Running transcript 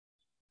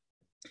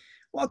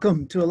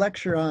Welcome to a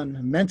lecture on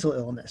mental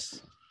illness.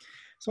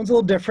 This one's a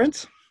little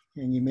different,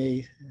 and you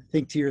may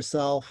think to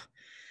yourself,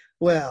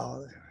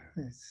 well,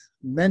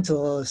 mental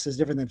illness is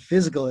different than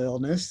physical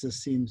illness.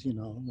 This seems,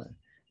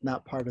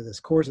 not part of this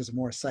course. It's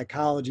more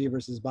psychology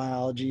versus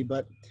biology,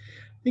 but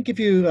I think if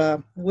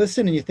you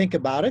listen and you think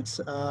about it,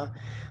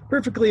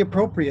 perfectly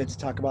appropriate to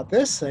talk about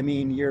this. I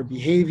mean, your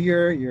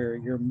behavior,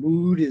 your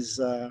mood is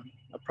a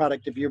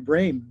product of your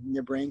brain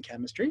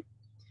chemistry.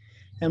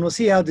 And we'll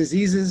see how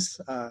diseases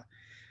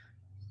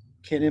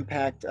can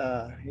impact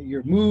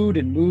your mood,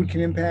 and mood can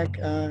impact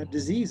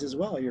disease as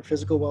well, your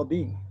physical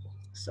well-being.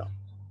 So,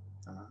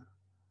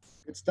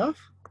 good stuff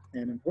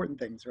and important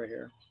things right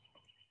here.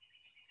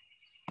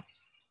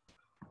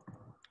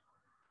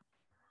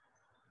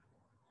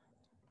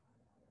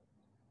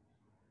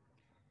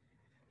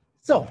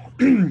 So,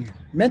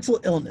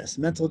 mental illness,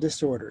 mental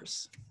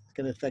disorders, it's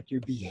going to affect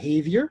your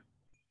behavior,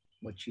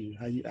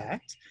 how you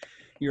act,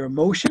 your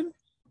emotion,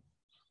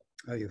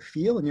 how you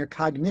feel, and your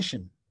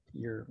cognition,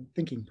 your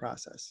thinking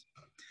process.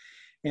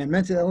 And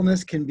mental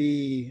illness can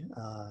be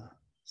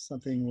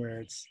something where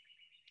it's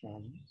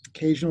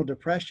occasional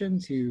depression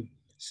to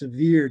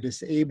severe,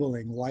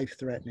 disabling,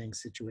 life-threatening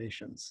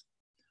situations.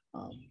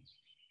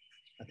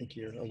 I think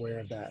you're aware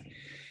of that.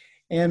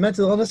 And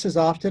mental illness is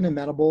often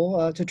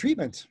amenable to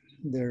treatment.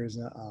 There's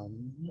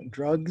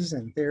drugs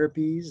and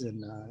therapies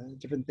and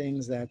different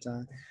things that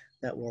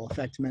will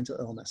affect mental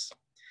illness.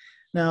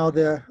 Now,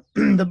 the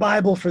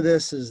Bible for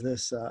this is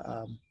this,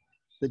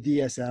 the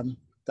DSM,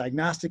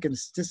 Diagnostic and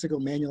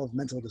Statistical Manual of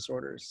Mental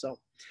Disorders. So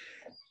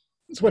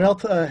it's what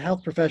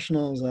health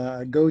professionals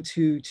go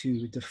to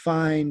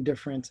define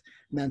different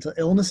mental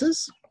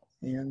illnesses.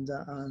 And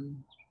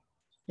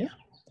yeah.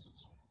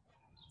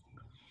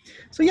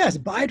 So yes,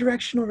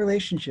 bidirectional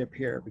relationship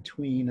here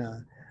between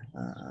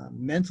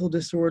mental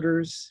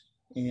disorders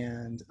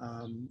and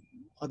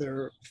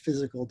other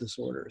physical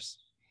disorders.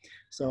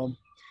 So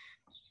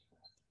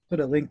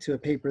put a link to a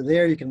paper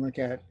there. You can look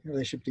at the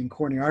relationship between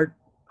coronary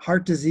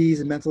heart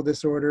disease and mental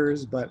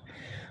disorders. But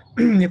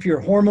if your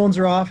hormones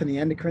are off in the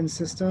endocrine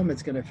system,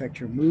 it's going to affect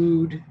your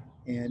mood,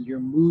 and your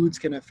moods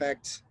can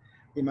affect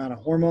the amount of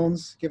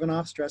hormones given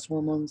off, stress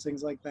hormones,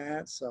 things like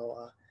that.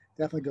 So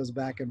definitely goes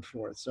back and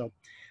forth. So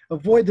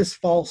avoid this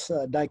false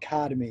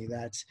dichotomy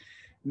that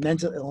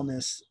mental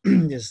illness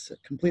is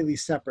completely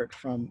separate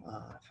from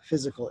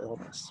physical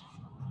illness.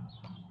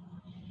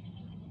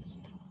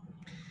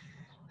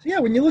 So yeah,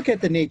 when you look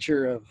at the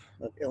nature of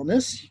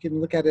illness, you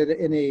can look at it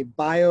in a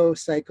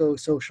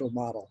biopsychosocial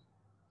model,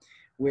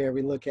 where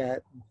we look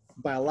at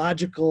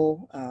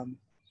biological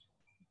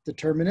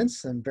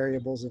determinants and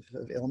variables of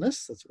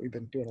illness. That's what we've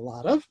been doing a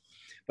lot of,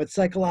 but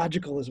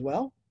psychological as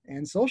well,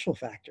 and social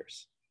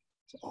factors.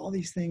 So all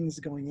these things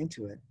going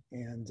into it.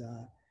 And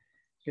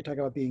you talk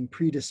about being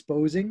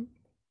predisposing,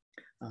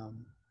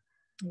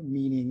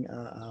 meaning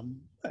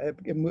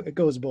it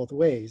goes both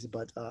ways,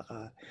 but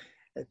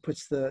it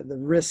puts the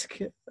risk,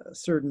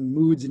 certain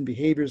moods and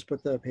behaviors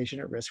put the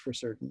patient at risk for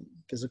certain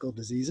physical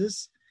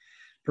diseases,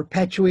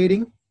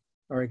 perpetuating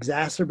or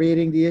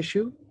exacerbating the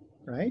issue,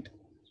 right?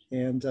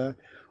 And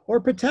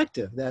or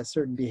protective, that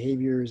certain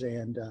behaviors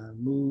and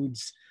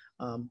moods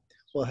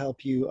will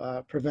help you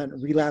prevent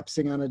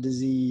relapsing on a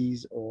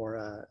disease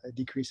or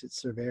decrease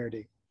its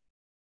severity.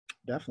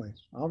 Definitely,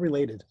 all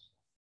related.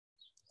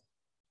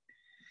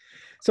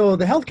 So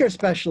the healthcare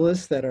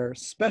specialists that are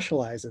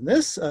specialized in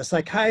this,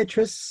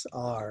 psychiatrists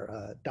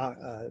are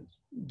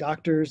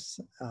doctors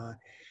who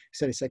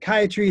study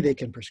psychiatry. They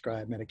can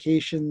prescribe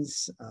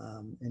medications,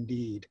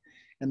 indeed.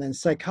 And then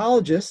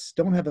psychologists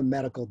don't have a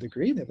medical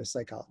degree, they have a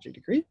psychology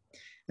degree.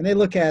 And they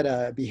look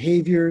at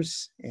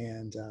behaviors,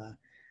 and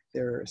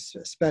they're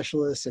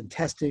specialists in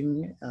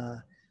testing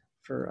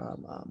for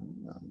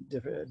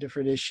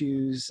different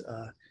issues.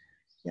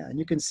 Yeah, and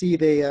you can see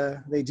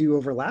they do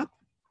overlap,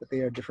 but they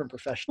are different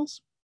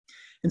professionals.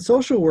 And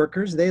social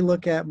workers, they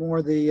look at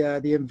more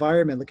the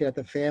environment, looking at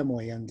the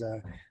family and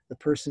the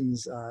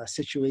person's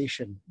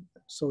situation,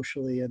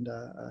 socially and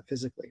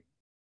physically.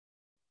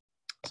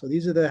 So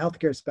these are the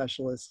healthcare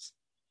specialists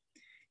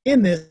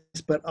in this,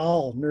 but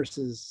all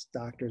nurses,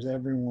 doctors,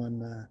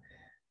 everyone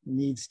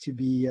needs to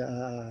be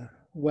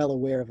well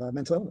aware of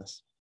mental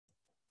illness.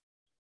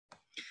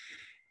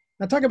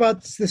 Now talk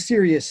about the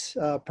serious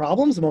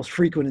problems, the most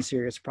frequent and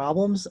serious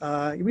problems.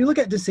 We look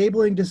at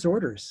disabling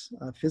disorders,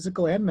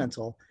 physical and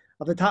mental.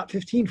 Of the top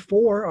 15,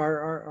 4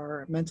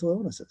 are mental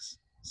illnesses.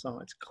 So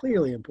it's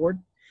clearly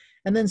important.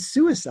 And then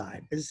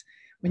suicide is,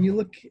 when you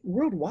look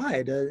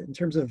worldwide in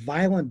terms of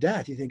violent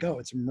death, you think, oh,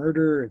 it's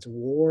murder, it's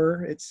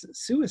war, it's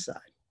suicide,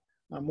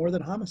 more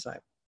than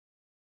homicide.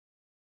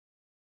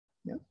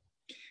 Yeah.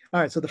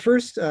 All right, so the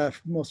first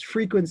most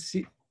frequent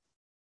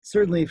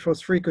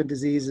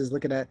disease is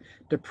looking at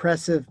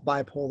depressive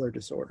bipolar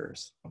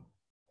disorders.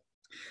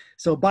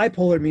 So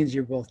bipolar means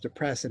you're both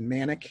depressed and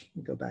manic.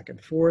 You go back and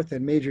forth.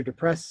 And major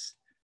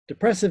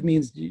depressive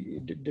means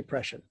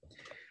depression.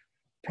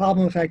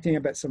 Problem affecting, I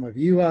bet, some of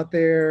you out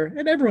there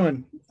and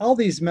everyone. All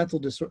these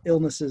mental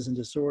illnesses and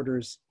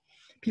disorders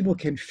people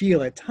can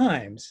feel at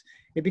times.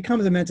 It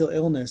becomes a mental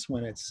illness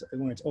when it's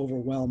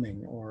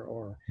overwhelming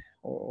or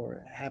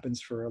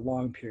happens for a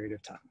long period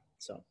of time.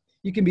 So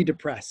you can be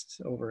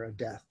depressed over a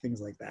death,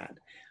 things like that.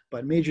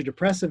 But major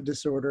depressive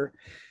disorder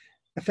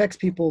affects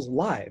people's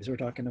lives. We're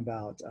talking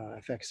about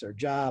affects their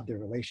job, their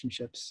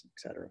relationships, et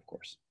cetera, of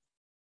course.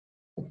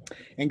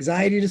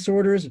 Anxiety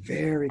disorders,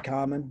 very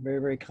common, very,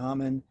 very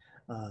common.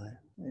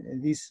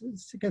 These,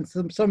 again,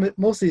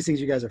 most of these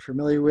things you guys are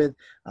familiar with.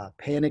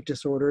 Panic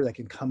disorder that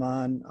can come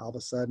on all of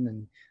a sudden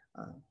and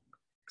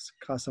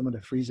cause someone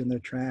to freeze in their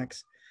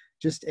tracks.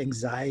 Just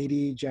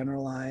anxiety,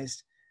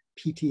 generalized.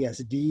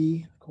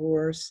 PTSD, of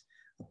course.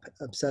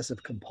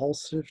 Obsessive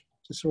compulsive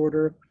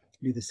disorder.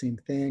 Do the same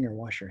thing or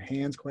wash your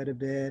hands quite a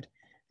bit.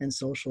 And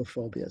social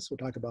phobias. We'll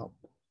talk about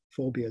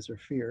phobias or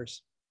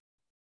fears.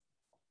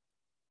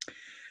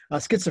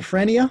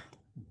 Schizophrenia,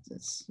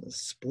 it's a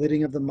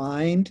splitting of the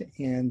mind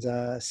and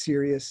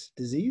serious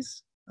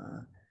disease.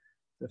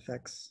 It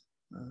affects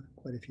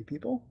quite a few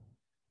people.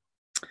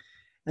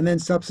 And then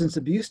substance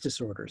abuse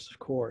disorders, of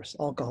course,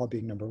 alcohol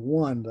being number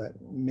one, but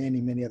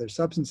many, many other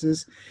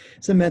substances.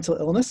 It's a mental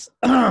illness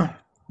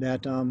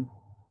that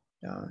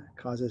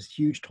causes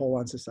huge toll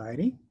on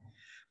society.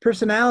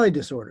 Personality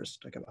disorders,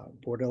 talk about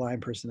borderline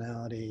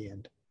personality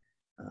and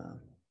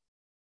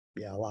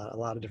a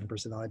lot of different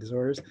personality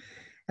disorders.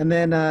 And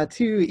then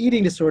two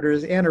eating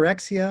disorders,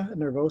 anorexia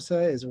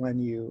nervosa is when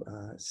you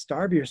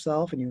starve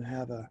yourself and you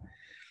have a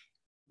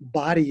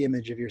body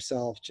image of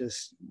yourself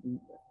just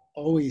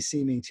always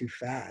seeming too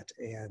fat,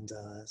 and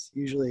it's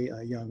usually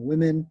young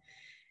women.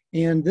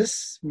 And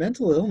this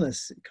mental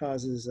illness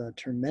causes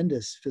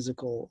tremendous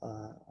physical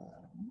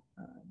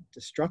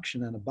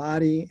destruction on the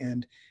body,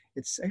 and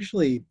it's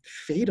actually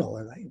fatal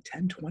at like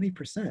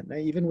 10-20%,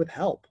 even with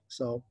help.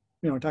 So,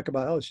 talk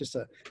about, oh, it's just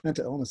a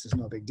mental illness, is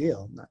no big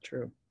deal. Not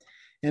true.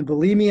 And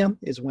bulimia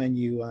is when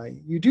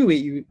you do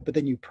eat, but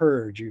then you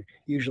purge, you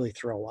usually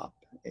throw up.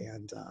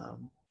 And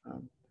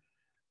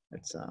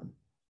it's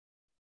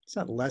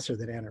not lesser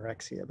than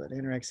anorexia, but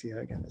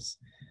anorexia, again, is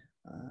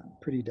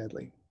pretty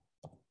deadly.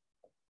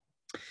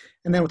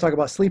 And then we'll talk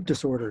about sleep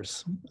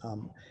disorders.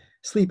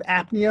 Sleep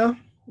apnea.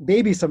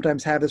 Babies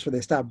sometimes have this where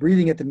they stop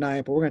breathing at the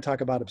night, but we're going to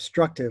talk about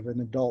obstructive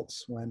in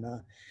adults when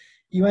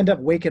you end up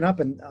waking up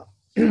and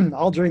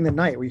all during the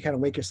night where you kind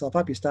of wake yourself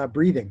up, you stop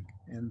breathing,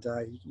 and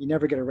you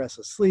never get a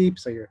restless sleep,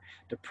 so you're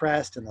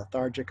depressed and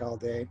lethargic all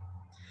day.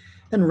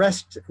 Then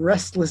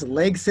restless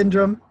leg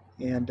syndrome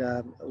and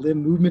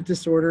limb movement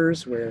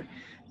disorders where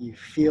you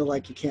feel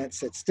like you can't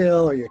sit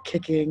still or you're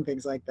kicking,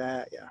 things like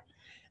that, yeah.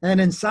 And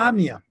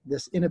insomnia,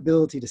 this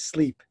inability to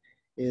sleep,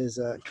 is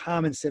a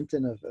common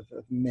symptom of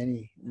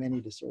many, many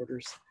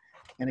disorders,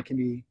 and it can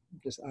be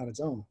just on its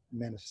own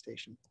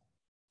manifestation.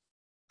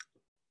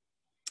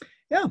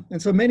 Yeah, and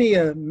so many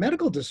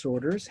medical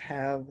disorders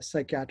have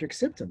psychiatric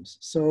symptoms.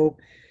 So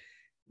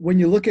when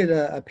you look at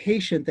a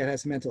patient that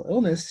has mental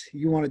illness,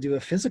 you want to do a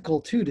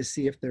physical too to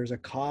see if there's a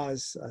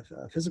cause,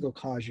 a physical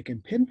cause you can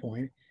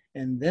pinpoint,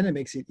 and then it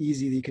makes it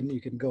easy that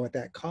you can go at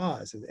that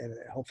cause, and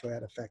hopefully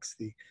that affects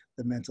the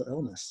mental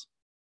illness.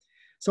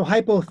 So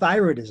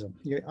hypothyroidism,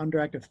 your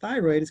underactive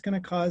thyroid, is going to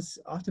cause,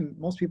 often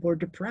most people are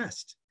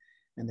depressed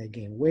and they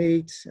gain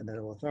weight and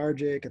they're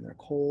lethargic and they're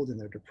cold and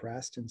they're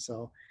depressed. And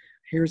so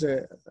here's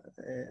a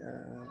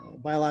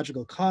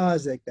biological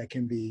cause that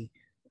can be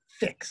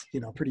fixed,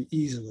 pretty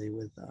easily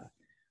with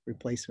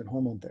replacement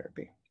hormone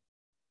therapy.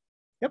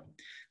 Yep.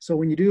 So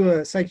when you do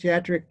a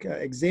psychiatric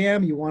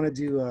exam, you want to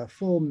do a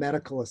full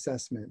medical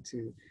assessment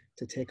to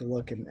take a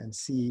look and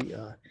see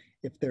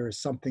if there is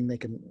something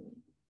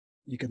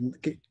you can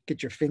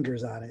get your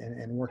fingers on it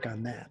and work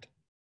on that.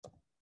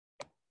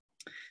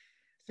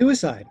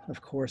 Suicide,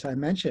 of course, I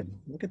mentioned.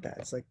 Look at that.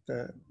 It's like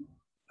the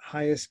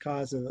highest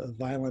cause of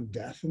violent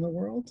death in the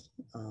world.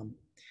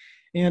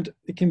 And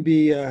it can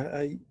be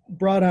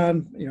brought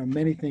on,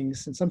 many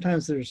things. And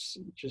sometimes there's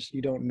just,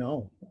 you don't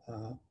know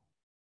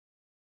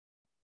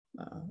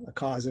a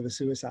cause of a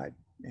suicide.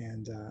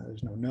 And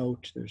there's no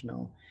note, there's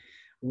no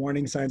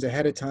warning signs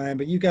ahead of time.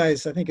 But you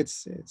guys, I think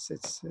it's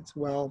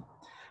well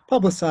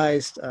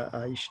publicized.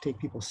 You should take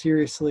people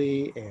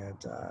seriously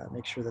and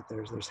make sure that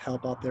there's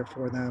help out there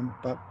for them.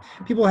 But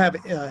people have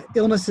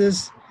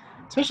illnesses,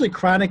 especially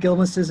chronic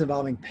illnesses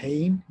involving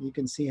pain. You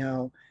can see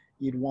how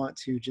you'd want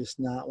to just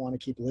not want to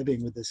keep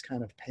living with this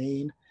kind of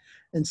pain.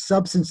 And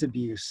substance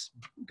abuse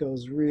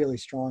goes really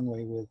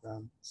strongly with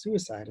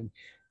suicide. And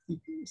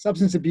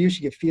substance abuse,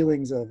 you get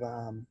feelings of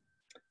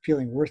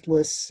feeling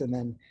worthless, and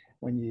then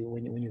when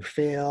you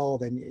fail,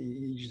 then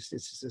it's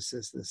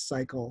just this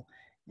cycle,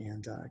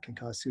 and can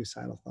cause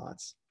suicidal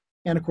thoughts.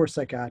 And of course,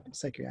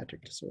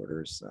 psychiatric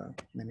disorders,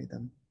 many of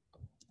them.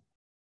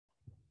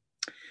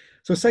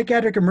 So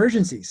psychiatric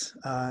emergencies,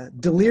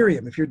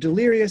 delirium. If you're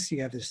delirious,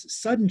 you have this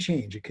sudden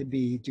change. It could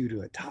be due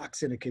to a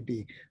toxin. It could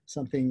be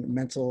something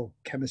mental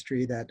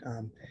chemistry that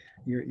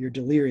you're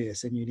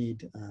delirious and you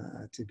need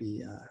to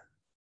be,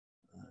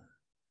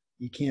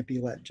 you can't be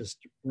let just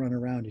run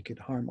around. You could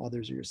harm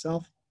others or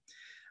yourself.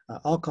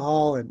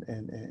 Alcohol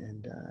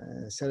and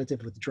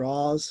sedative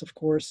withdrawals, of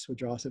course.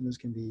 Withdrawal symptoms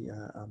can be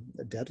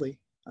deadly.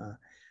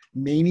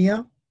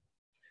 Mania,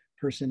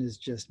 person is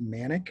just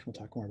manic. We'll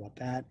talk more about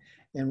that.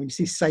 And when you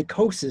see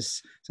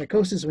psychosis,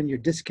 psychosis when you're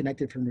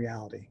disconnected from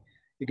reality,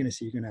 you're going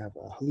to have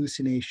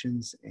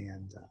hallucinations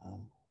and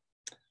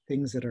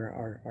things that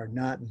are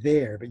not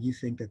there, but you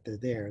think that they're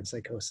there. And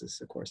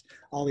psychosis, of course,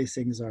 all these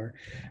things are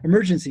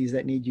emergencies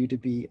that need you to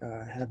be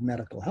have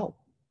medical help.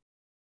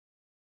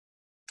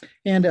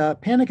 And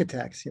panic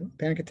attacks,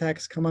 panic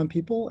attacks come on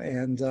people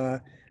and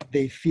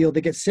they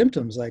get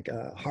symptoms like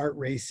heart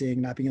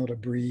racing, not being able to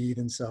breathe.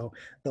 And so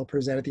they'll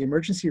present at the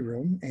emergency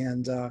room.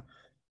 And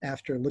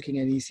after looking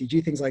at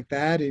ECG, things like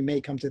that, it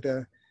may come to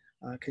the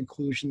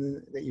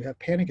conclusion that you have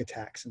panic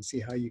attacks and see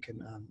how you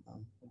can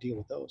deal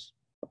with those.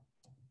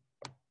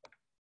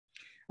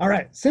 All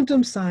right,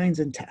 symptoms, signs,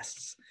 and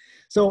tests.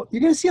 So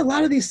you're going to see a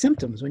lot of these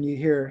symptoms when you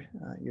hear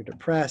you're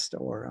depressed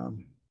or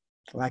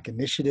lack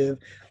initiative.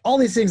 All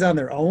these things on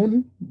their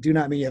own do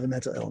not mean you have a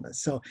mental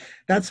illness. So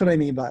that's what I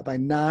mean by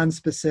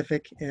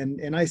non-specific and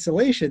in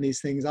isolation.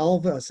 These things, all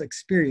of us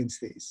experience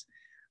these,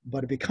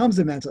 but it becomes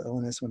a mental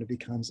illness when it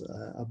becomes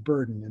a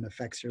burden and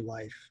affects your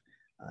life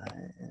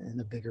in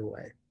a bigger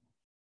way.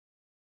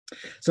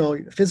 So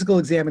physical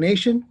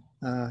examination,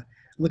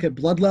 look at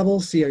blood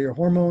levels, see your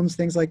hormones,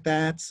 things like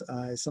that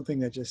is something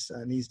that just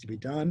needs to be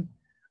done.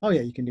 Oh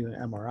yeah, you can do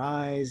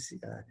MRIs,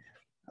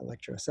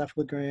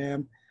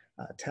 electroencephalogram,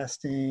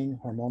 testing,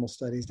 hormonal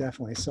studies,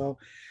 definitely. So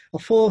a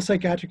full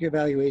psychiatric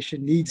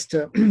evaluation needs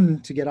to,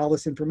 to get all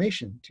this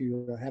information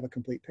to have a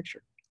complete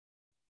picture.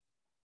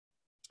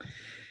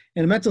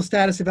 In a mental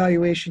status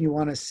evaluation, you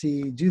want to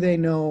see, do they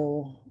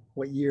know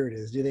what year it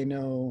is? Do they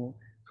know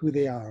who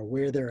they are,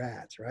 where they're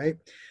at, right?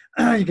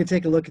 You can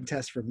take a look and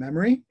test for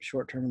memory,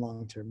 short-term and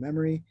long-term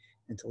memory,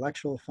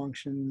 intellectual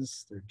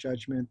functions, their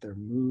judgment, their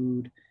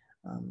mood,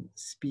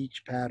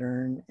 speech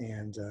pattern,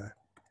 and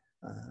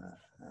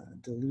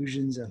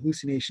delusions,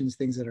 hallucinations,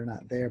 things that are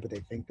not there, but they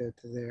think that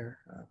they're there.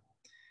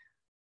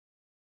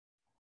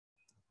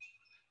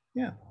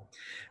 Yeah.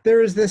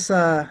 There is this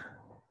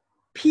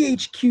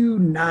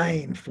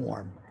PHQ-9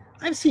 form.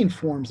 I've seen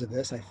forms of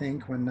this, I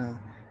think, when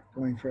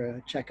going for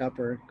a checkup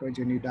or going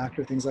to a new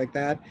doctor, things like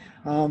that.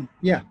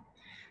 Yeah.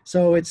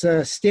 So it's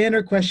a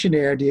standard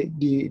questionnaire. Do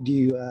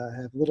you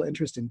have little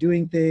interest in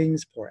doing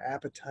things, poor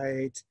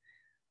appetite,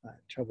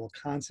 trouble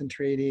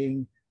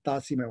concentrating,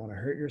 thoughts you might want to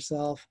hurt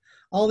yourself?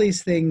 All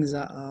these things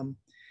are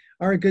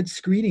a good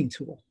screening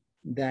tool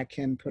that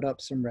can put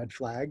up some red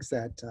flags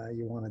that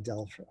you want to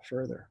delve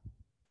further,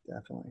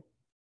 definitely.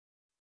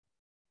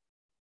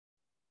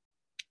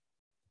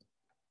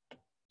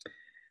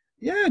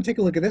 Yeah, take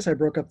a look at this. I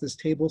broke up this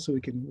table so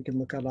we can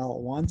look at it all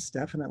at once,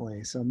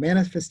 definitely. So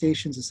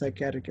manifestations of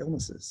psychiatric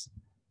illnesses.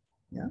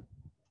 Yeah.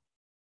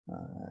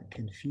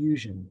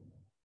 Confusion,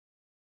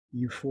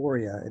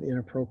 euphoria at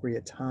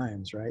inappropriate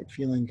times, right?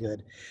 Feeling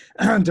good.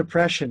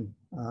 Depression,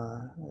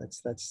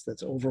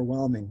 that's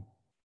overwhelming.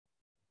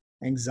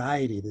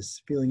 Anxiety,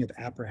 this feeling of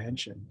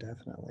apprehension,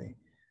 definitely.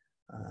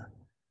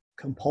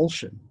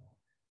 Compulsion,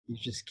 you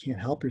just can't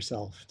help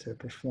yourself to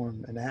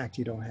perform an act.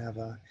 You don't have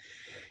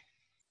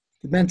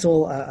the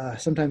mental,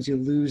 sometimes you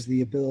lose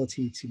the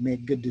ability to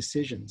make good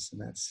decisions,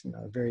 and that's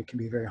can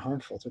be very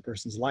harmful to a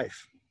person's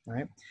life,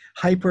 right?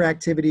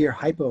 Hyperactivity or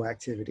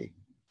hypoactivity,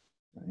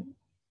 right?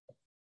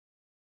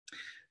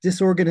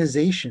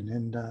 Disorganization,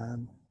 and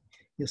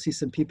you'll see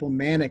some people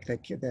manic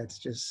that's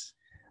just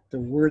the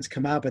words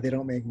come out but they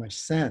don't make much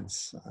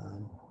sense.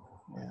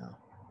 Yeah.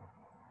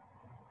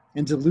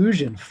 And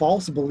delusion,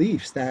 false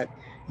beliefs that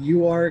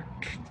you are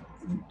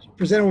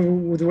presented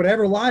with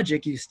whatever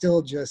logic, you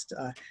still just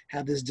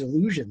have this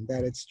delusion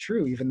that it's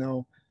true even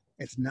though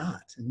it's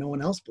not, and no one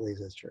else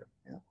believes it's true.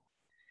 Yeah.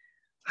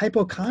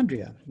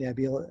 Hypochondria, the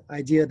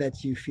idea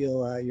that you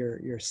feel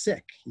you're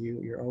sick.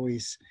 You're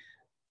always,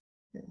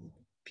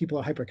 people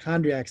are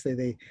hypochondriacs,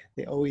 they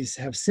always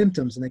have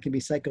symptoms, and they can be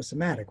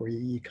psychosomatic, where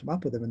you come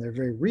up with them and they're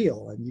very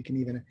real, and you can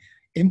even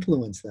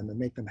influence them and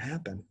make them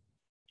happen.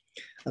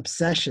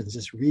 Obsessions,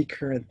 just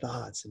recurrent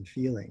thoughts and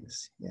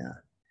feelings. Yeah.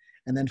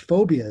 And then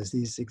phobias,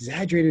 these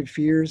exaggerated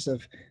fears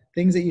of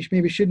things that you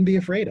maybe shouldn't be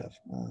afraid of.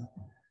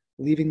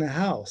 Leaving the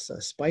house,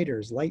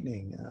 spiders,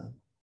 lightning.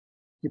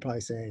 You're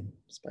probably saying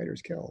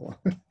spiders kill.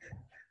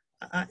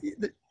 A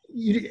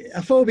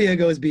phobia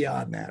goes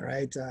beyond that,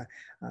 right?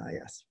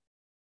 Yes.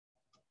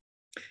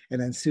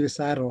 And then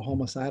suicidal or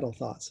homicidal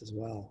thoughts as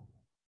well.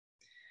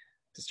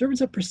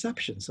 Disturbance of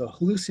perception, so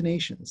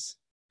hallucinations.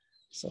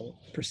 So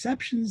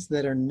perceptions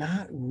that are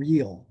not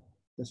real.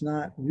 It's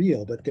not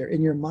real, but they're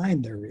in your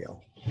mind, they're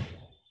real.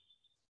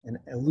 And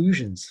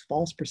illusions,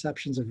 false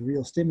perceptions of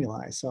real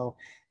stimuli. So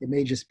it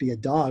may just be a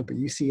dog, but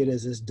you see it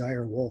as this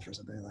dire wolf or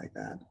something like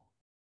that.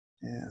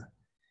 Yeah.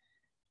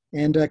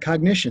 And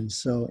cognition,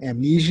 so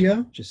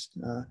amnesia, just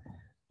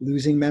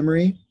losing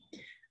memory.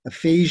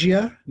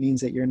 Aphasia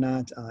means that you're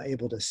not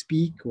able to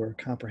speak or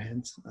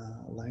comprehend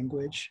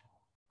language.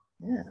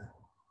 Yeah.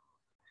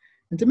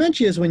 And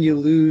dementia is when you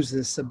lose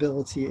this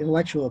ability,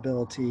 intellectual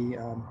ability,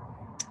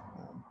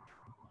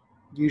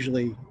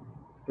 usually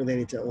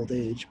related to old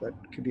age, but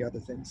it could be other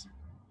things.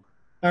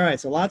 All right,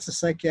 so lots of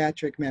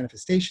psychiatric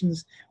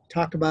manifestations.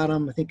 Talk about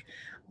them. I think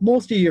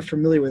most of you are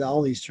familiar with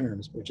all these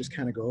terms, but just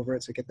kind of go over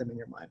it so get them in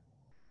your mind.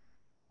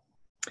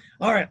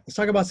 All right, let's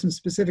talk about some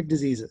specific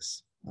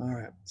diseases. All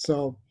right,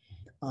 so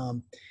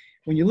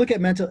when you look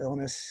at mental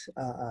illness,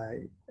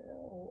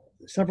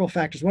 several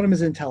factors. One of them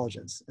is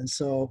intelligence. And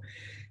so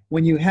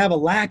when you have a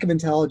lack of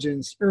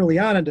intelligence early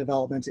on in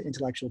development, it's an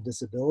intellectual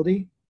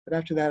disability, but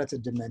after that, it's a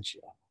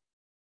dementia.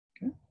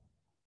 Okay?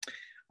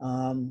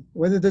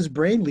 Whether there's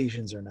brain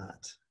lesions or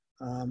not,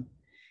 and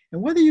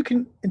whether you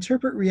can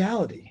interpret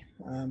reality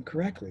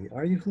correctly.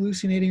 Are you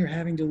hallucinating or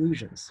having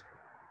delusions?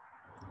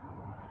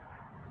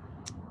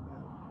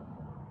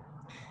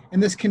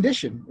 And this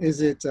condition,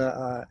 is it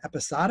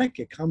episodic?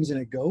 It comes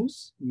and it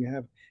goes. You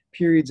have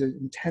periods of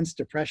intense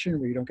depression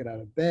where you don't get out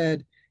of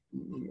bed,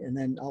 and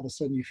then all of a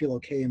sudden you feel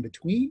okay in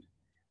between?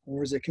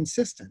 Or is it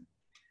consistent?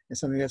 It's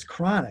something that's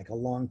chronic, a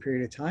long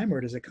period of time,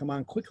 or does it come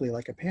on quickly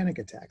like a panic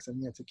attack,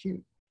 something that's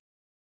acute?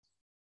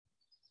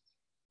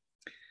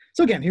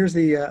 So again, here's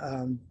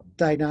the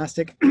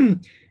diagnostic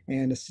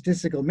and a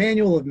statistical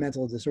manual of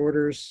mental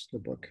disorders. The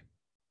book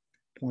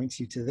points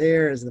you to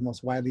there as the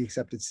most widely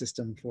accepted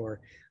system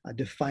for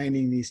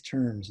defining these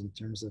terms in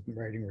terms of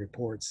writing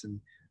reports and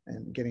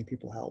getting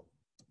people help.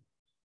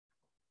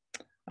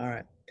 All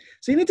right,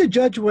 so you need to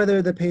judge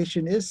whether the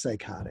patient is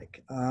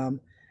psychotic. And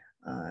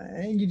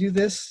you do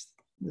this.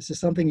 This is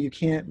something you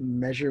can't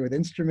measure with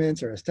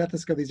instruments or a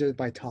stethoscope. These are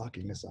by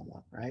talking to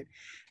someone, right?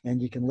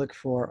 And you can look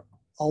for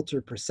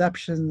altered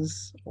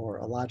perceptions or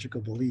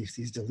illogical beliefs,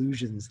 these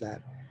delusions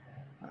that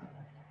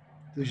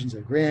delusions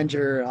of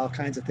grandeur, all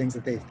kinds of things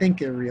that they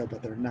think are real,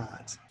 but they're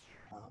not.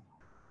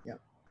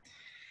 Yep.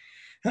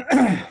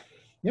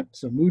 Yep,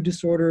 so mood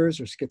disorders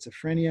or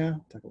schizophrenia,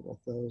 talk about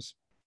those.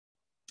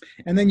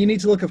 And then you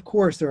need to look, of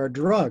course, there are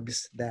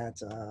drugs that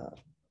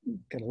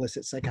can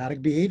elicit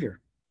psychotic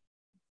behavior.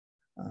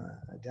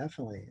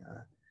 Definitely.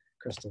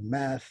 Crystal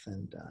meth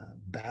and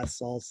bath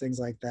salts, things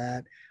like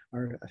that,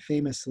 are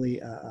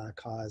famously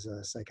cause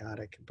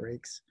psychotic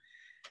breaks.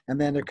 And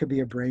then there could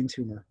be a brain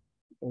tumor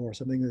or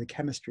something with the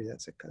chemistry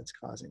that's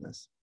causing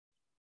this.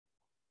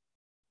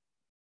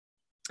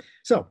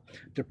 So,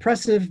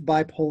 depressive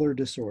bipolar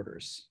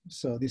disorders.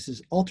 So this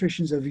is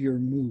alterations of your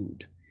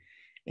mood.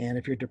 And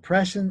if you're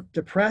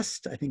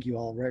depressed, I think you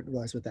all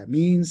realize what that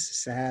means.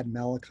 Sad,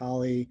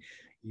 melancholy,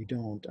 you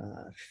don't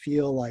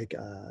feel like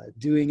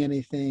doing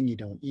anything, you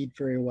don't eat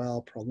very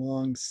well,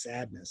 prolonged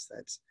sadness,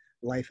 that's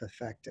life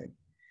affecting.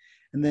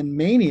 And then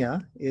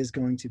mania is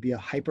going to be a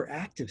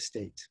hyperactive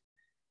state.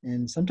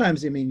 And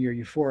sometimes, I mean, you're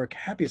euphoric,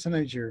 happy.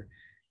 Sometimes you're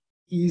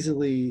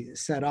easily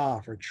set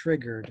off or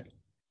triggered.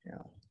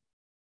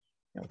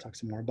 We'll talk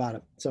some more about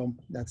it. So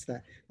that's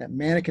that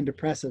manic and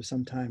depressive.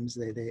 Sometimes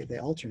they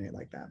alternate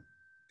like that.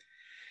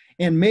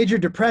 And major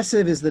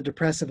depressive is the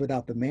depressive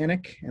without the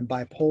manic, and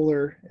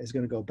bipolar is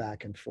going to go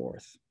back and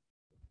forth.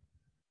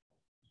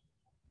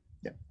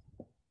 Yeah.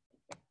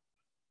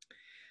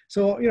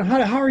 So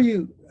how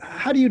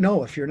do you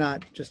know if you're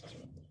not just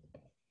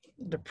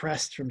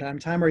depressed from time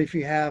to time, or if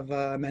you have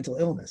a mental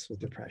illness with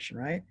depression,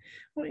 right?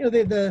 Well,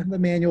 the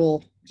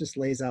manual just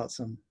lays out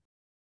some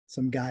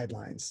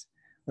guidelines.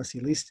 Let's see,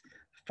 at least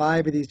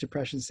 5 of these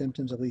depression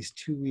symptoms, at least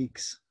 2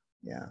 weeks.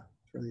 Yeah,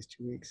 for at least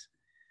 2 weeks.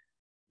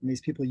 And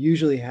these people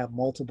usually have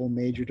multiple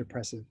major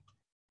depressive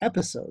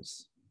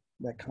episodes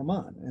that come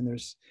on. And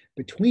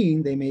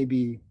they may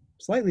be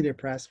slightly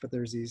depressed, but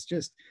there's these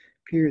just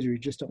periods where you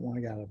just don't want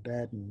to get out of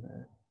bed, and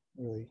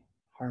really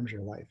harms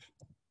your life.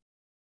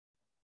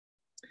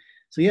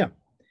 So yeah,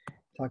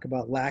 talk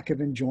about lack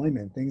of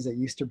enjoyment, things that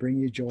used to bring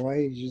you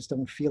joy, you just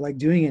don't feel like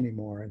doing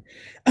anymore.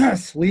 And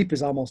sleep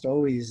is almost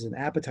always, and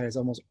appetite is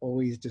almost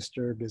always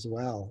disturbed as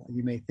well.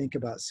 You may think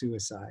about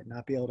suicide,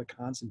 not be able to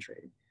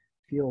concentrate,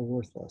 feel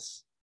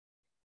worthless.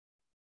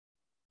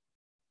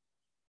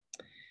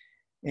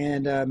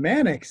 And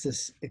manic's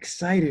this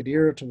excited,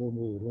 irritable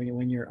mood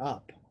when you're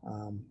up.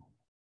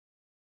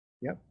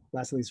 Yep,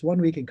 lasts at least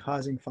 1 week and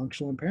causing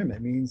functional impairment.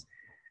 It means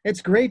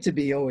it's great to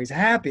be always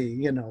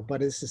happy, but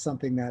this is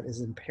something that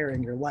is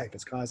impairing your life.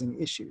 It's causing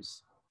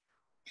issues.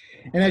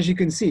 And as you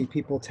can see,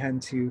 people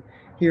tend to,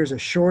 here's a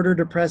shorter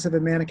depressive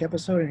and manic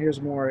episode, and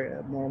here's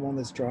more one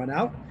that's drawn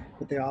out,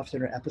 but they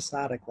often are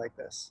episodic like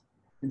this.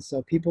 And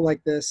so people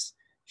like this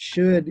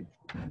should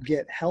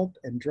get help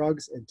and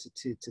drugs and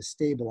to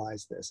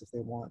stabilize this if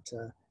they want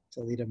to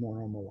lead a more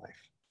normal life.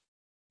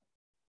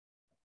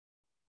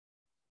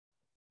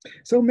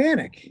 So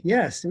manic,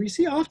 yes, we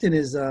see often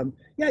is,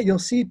 you'll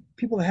see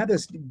people that have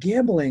this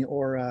gambling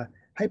or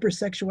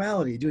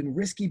hypersexuality, doing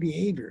risky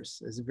behaviors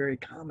is very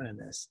common in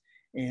this,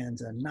 and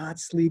not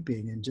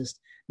sleeping and just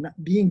not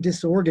being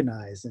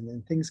disorganized, and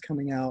then things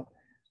coming out,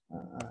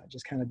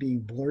 just kind of being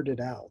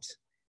blurted out.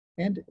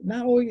 And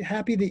not only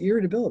happy, the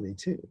irritability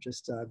too,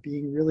 just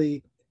being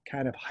really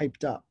kind of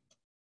hyped up.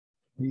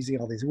 I'm using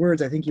all these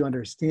words, I think you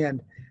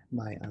understand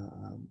my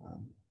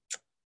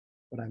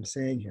what I'm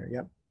saying here.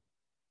 Yep.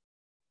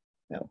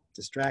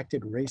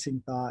 Distracted,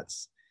 racing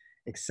thoughts,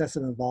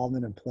 excessive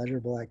involvement in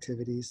pleasurable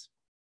activities.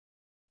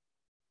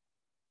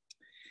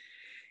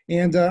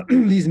 And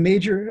these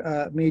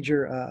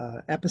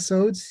major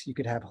episodes, you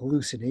could have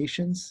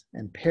hallucinations,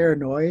 and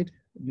paranoid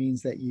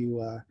means that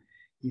you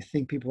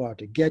think people are out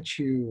to get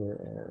you,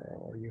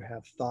 or you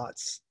have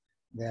thoughts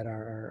that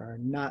are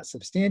not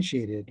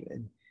substantiated,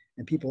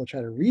 and people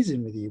try to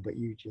reason with you, but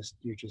you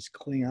just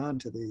cling on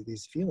to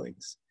these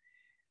feelings.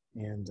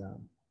 And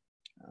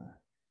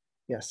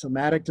yeah,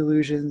 somatic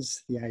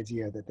delusions, the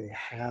idea that they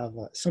have,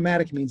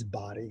 somatic means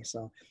body.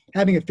 So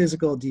having a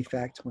physical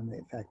defect when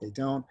in fact they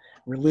don't.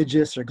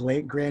 Religious or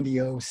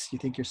grandiose, you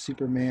think you're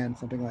Superman,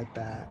 something like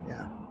that,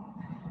 yeah.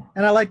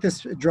 And I like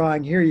this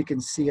drawing here. You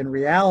can see in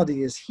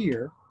reality is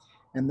here.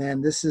 And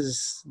then this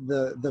is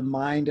the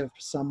mind of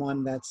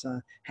someone that's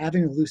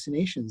having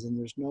hallucinations, and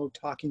there's no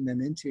talking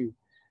them into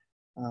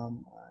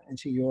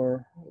the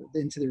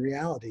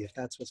reality if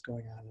that's what's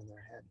going on in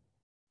their head.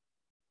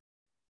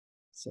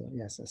 So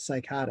yes, a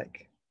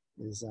psychotic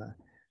is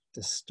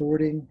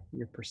distorting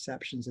your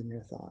perceptions and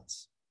your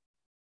thoughts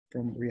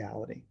from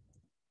reality.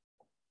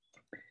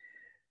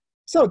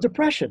 So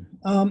depression,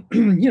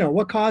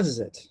 what causes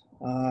it?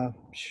 I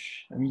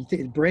mean,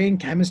 brain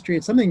chemistry,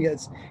 it's something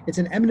it's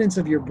an eminence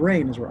of your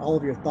brain is where all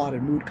of your thought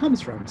and mood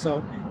comes from.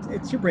 So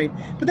it's your brain.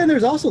 But then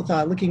there's also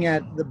thought looking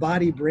at the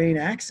body-brain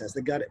axis,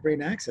 the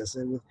gut-brain axis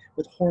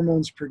with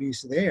hormones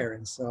produced there.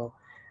 And so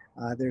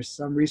there's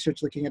some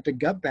research looking at the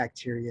gut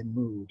bacteria and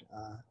mood.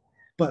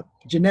 But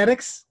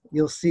genetics,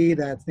 you'll see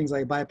that things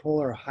like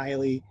bipolar are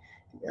highly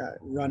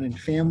run in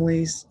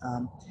families.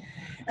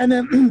 And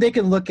then they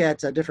can look at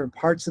different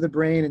parts of the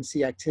brain and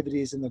see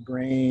activities in the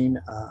brain,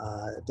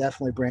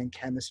 definitely brain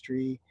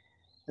chemistry.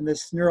 And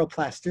this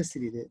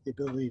neuroplasticity, the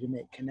ability to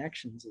make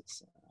connections,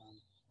 it's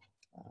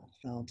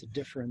found to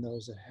differ in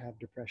those that have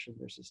depression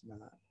versus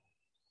not.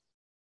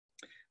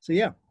 So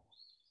yeah.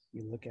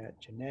 You look at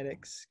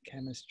genetics,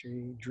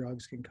 chemistry,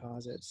 drugs can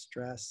cause it,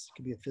 stress, it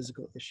can be a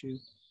physical issue.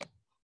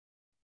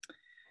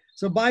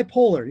 So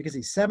bipolar, you can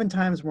see 7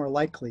 times more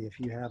likely if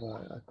you have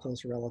a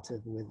close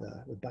relative with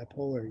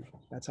bipolar,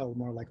 that's how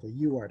more likely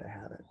you are to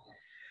have it.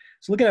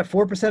 So looking at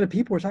 4% of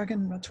people, we're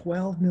talking about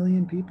 12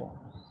 million people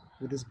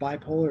with this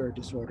bipolar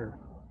disorder.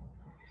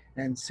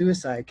 And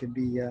suicide can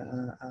be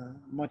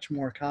much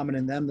more common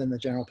in them than the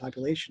general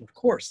population, of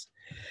course.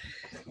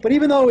 But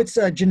even though it's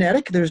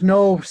genetic, there's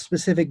no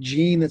specific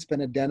gene that's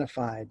been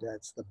identified.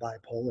 That's the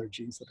bipolar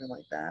gene, something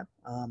like that.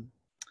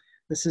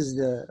 This is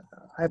the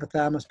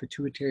hypothalamus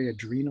pituitary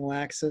adrenal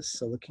axis.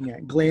 So looking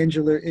at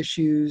glandular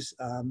issues,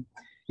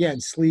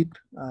 and sleep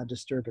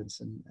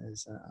disturbance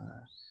is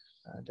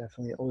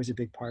definitely always a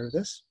big part of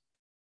this.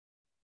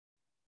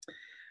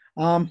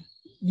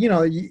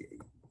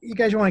 You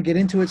guys want to get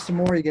into it some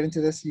more, you get into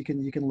this, you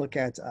can look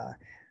at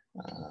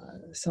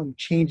some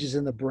changes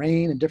in the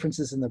brain and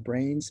differences in the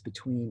brains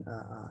between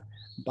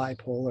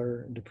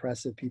bipolar and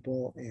depressive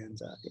people and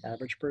the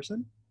average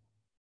person.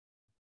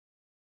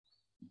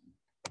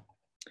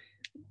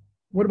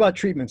 What about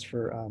treatments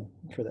for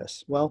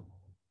this? Well,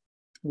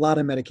 a lot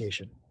of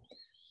medication,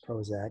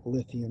 Prozac,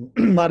 lithium,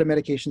 a lot of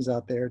medications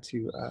out there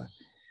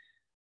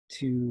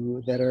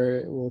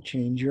will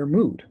change your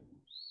mood.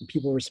 And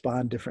people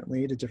respond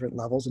differently to different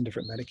levels and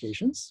different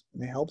medications,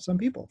 and they help some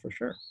people for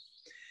sure.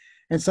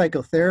 And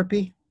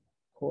psychotherapy,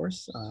 of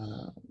course,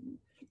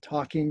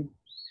 talking,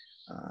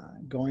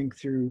 going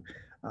through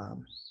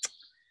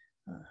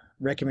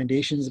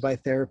recommendations by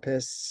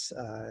therapists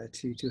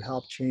to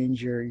help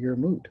change your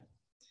mood.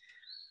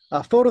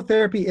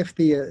 Phototherapy, if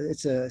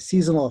it's a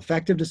seasonal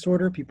affective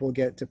disorder, people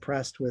get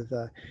depressed with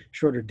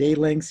shorter day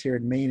lengths here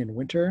in Maine in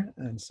winter,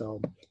 and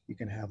so you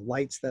can have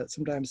lights that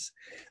sometimes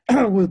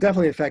will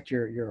definitely affect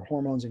your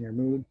hormones and your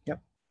mood. Yep.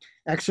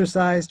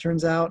 Exercise,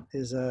 turns out,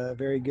 is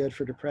very good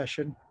for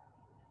depression.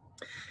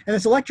 And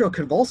it's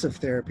electroconvulsive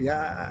therapy.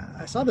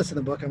 I saw this in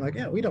the book. I'm like,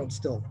 yeah, we don't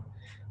still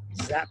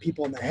zap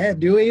people in the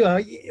head, do we?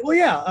 Well,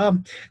 yeah.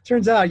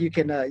 Turns out you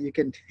can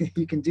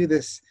do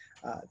this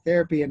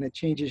therapy, and it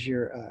changes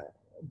your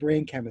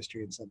brain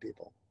chemistry in some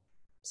people.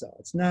 So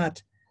it's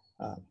not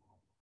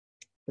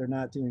they're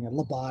not doing a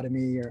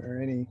lobotomy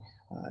or any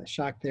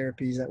shock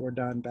therapies that were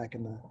done back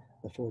in the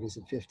 40s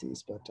and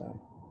 50s, but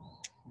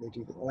they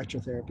do the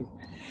electrotherapy.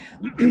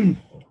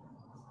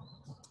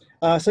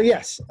 So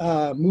yes,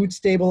 mood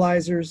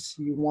stabilizers,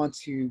 you want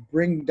to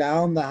bring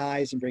down the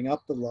highs and bring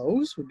up the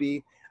lows would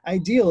be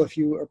ideal if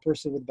you are a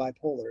person with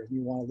bipolar and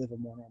you want to live a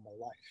more normal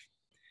life.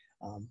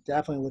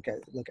 Definitely look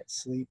at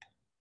sleep.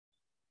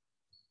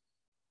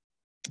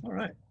 All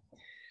right.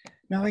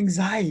 Now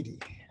anxiety,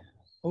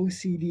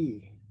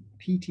 OCD,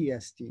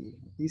 PTSD,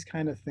 these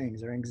kind of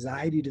things are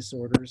anxiety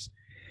disorders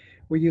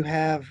where you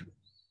have,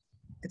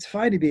 it's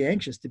fine to be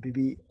anxious, to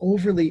be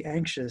overly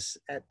anxious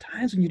at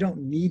times when you don't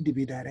need to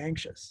be that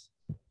anxious.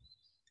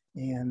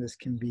 And this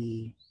can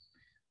be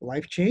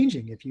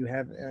life-changing if you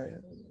have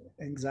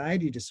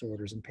anxiety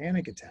disorders and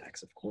panic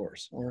attacks, of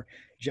course, or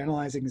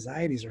generalized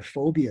anxieties or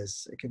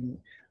phobias. It can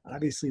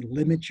obviously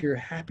limit your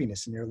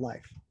happiness in your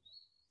life.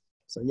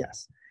 So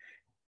yes,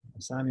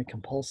 insomnia,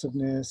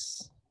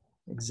 compulsiveness,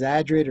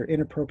 exaggerated or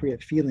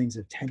inappropriate feelings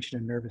of tension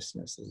and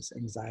nervousness is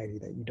anxiety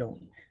that you don't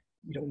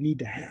need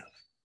to have.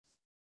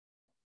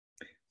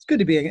 It's good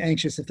to be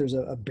anxious if there's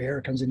a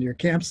bear comes into your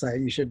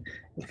campsite. You should,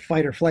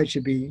 fight or flight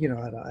should be, you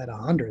know, at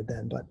 100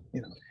 then, but,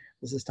 you know,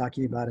 this is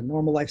talking about in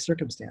normal life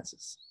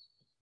circumstances.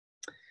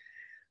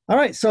 All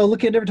right, so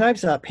looking at different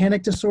types,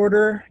 panic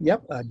disorder,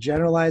 yep,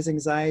 generalized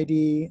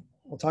anxiety.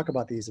 We'll talk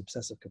about these,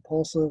 obsessive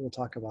compulsive. We'll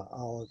talk about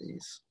all of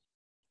these.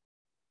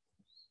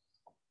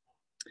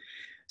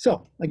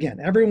 So again,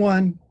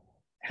 everyone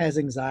has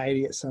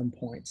anxiety at some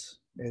points.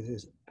 It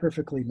is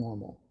perfectly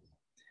normal.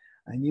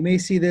 And you may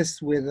see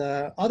this with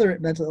other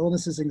mental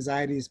illnesses.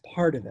 Anxiety is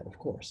part of it, of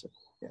course.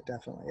 Yeah,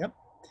 definitely, yep.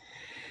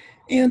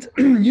 And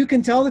you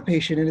can tell the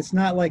patient, and it's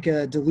not like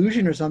a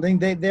delusion or something,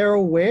 they're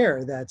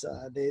aware that,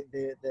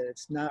 that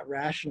it's not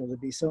rational to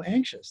be so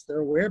anxious. They're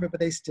aware of it, but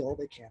they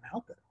can't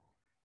help it.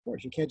 Of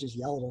course, you can't just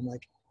yell at them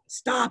like,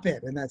 stop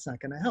it, and that's not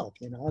going to help.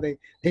 You know,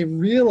 they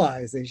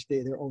realize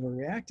they're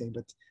overreacting,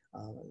 but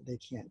they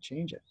can't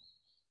change it.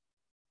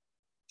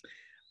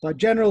 But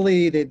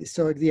generally,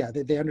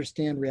 they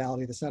understand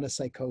reality. That's not a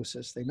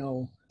psychosis. They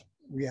know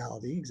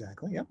reality,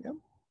 exactly, yep.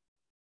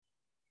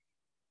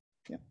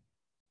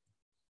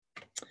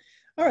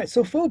 All right,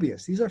 so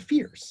phobias, these are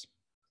fears.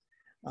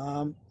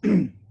 And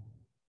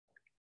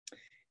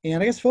I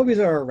guess phobias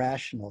are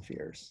irrational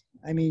fears.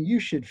 I mean, you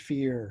should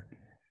fear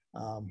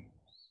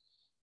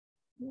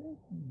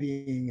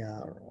being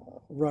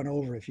run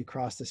over if you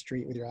cross the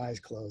street with your eyes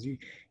closed.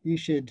 You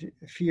should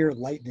fear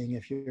lightning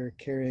if you're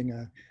carrying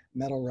a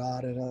metal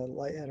rod at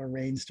a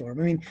rainstorm.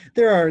 I mean,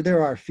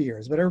 there are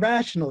fears, but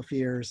irrational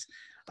fears,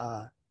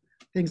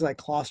 things like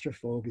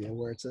claustrophobia,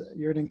 where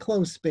you're in an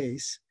enclosed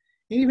space,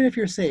 and even if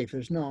you're safe,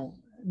 there's no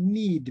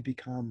need to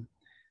become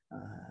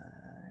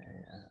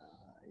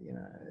you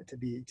know, to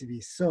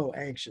be so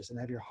anxious and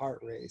have your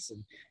heart race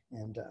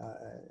and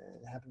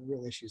have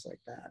real issues like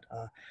that.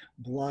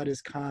 Blood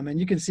is common.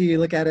 You can see,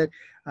 look at it,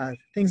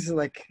 things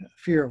like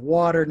fear of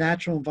water,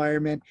 natural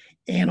environment,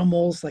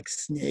 animals like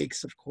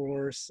snakes, of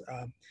course,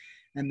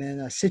 and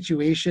then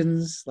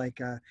situations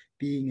like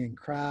being in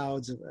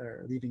crowds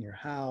or leaving your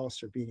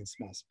house or being in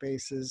small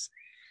spaces.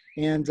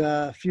 And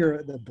fear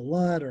of the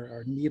blood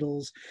or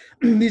needles.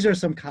 These are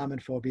some common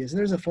phobias. And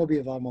there's a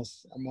phobia of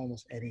almost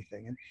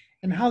anything.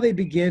 And how they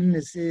begin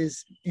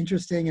is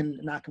interesting and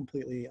not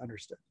completely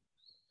understood.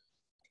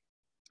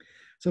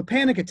 So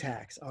panic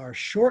attacks are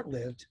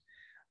short-lived,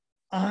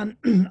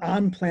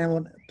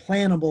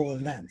 unplannable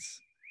events,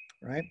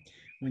 right?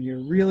 When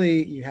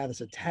you have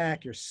this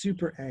attack, you're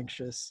super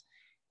anxious,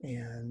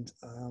 and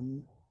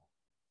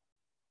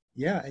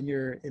and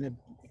your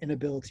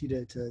inability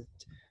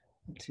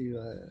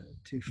to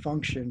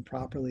function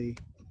properly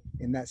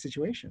in that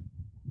situation.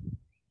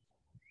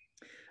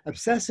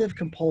 Obsessive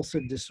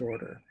compulsive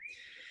disorder.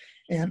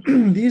 And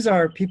these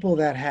are people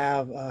that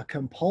have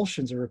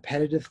compulsions or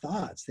repetitive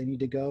thoughts. They need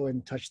to go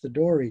and touch the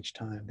door each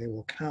time. They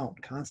will count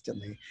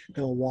constantly.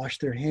 They'll wash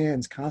their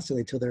hands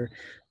constantly till they're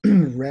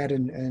red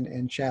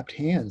and chapped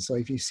hands. So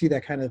if you see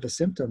that kind of a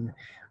symptom,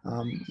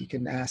 you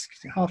can ask,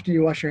 how often do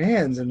you wash your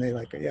hands? And they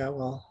like, yeah,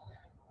 well,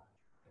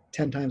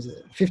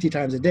 50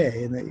 times a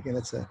day. And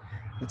that's a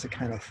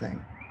kind of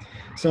thing.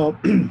 So,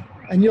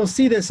 and you'll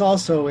see this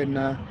also in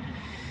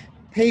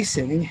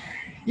pacing.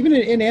 Even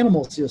in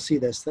animals, you'll see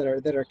this that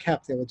are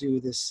kept. They will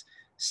do this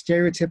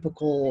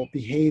stereotypical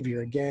behavior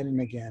again and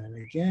again and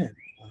again.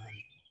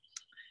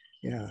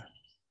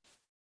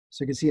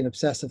 So you can see an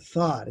obsessive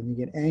thought, and you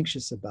get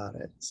anxious about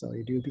it. So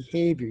you do a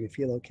behavior, you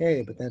feel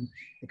okay, but then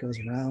it goes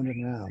round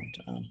and round.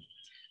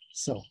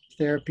 So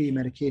therapy,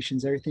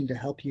 medications, everything to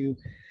help you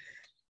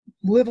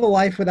live a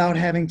life without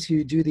having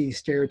to do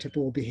these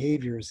stereotypical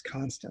behaviors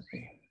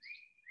constantly.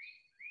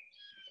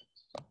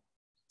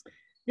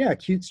 Yeah,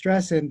 acute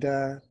stress and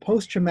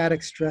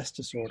post-traumatic stress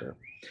disorder.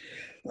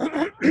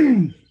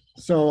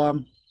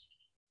 So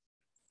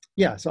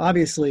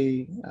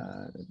obviously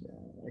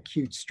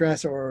acute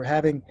stress or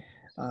having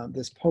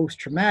this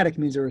post-traumatic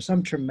means there was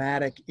some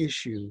traumatic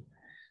issue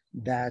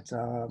that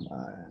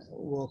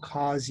will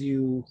cause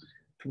you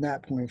from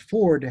that point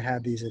forward to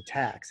have these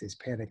attacks, these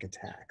panic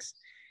attacks.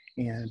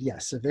 And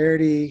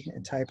severity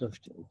and type of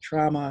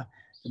trauma,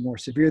 the more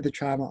severe the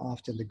trauma,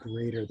 often the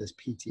greater this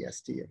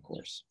PTSD, of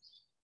course.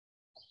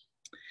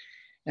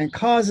 And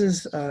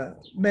causes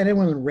men and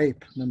women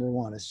rape, number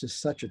one. It's just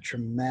such a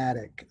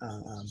traumatic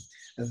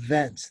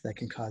event that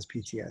can cause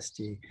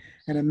PTSD.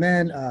 And in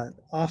men,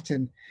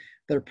 often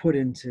they're put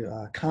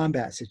into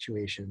combat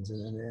situations,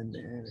 and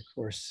of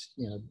course,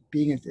 you know,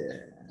 being in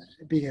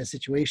a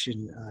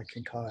situation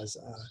can cause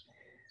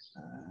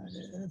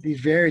be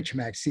very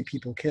traumatic. See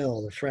people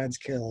killed, or friends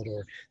killed,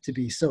 or to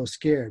be so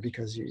scared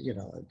because you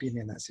know being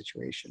in that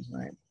situation,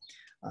 right?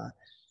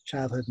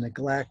 Childhood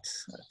neglect,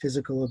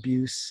 physical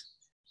abuse,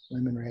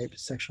 women rape,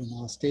 sexual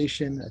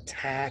molestation,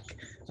 attack,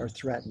 or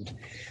threatened.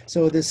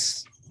 So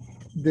this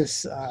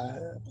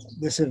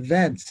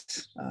event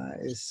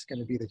is going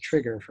to be the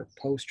trigger for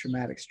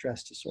post-traumatic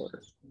stress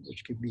disorder,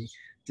 which can be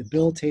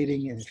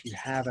debilitating. And if you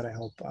have it, I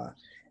hope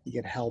you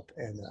get help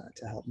and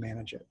to help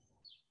manage it.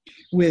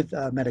 with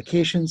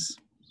medications,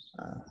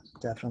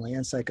 definitely,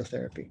 and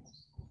psychotherapy.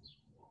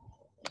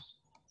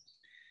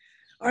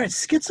 All right,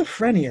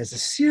 schizophrenia is a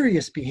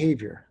serious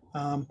behavior.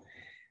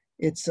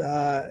 It's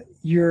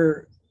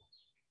you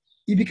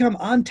become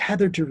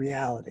untethered to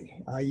reality.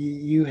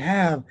 You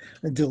have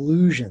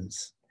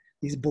delusions,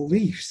 these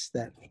beliefs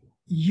that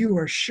you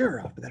are sure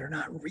of, but that are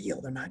not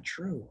real, they're not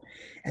true.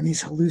 And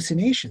these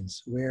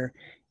hallucinations where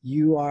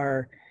you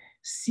are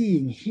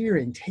seeing,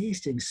 hearing,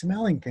 tasting,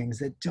 smelling things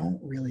that don't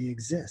really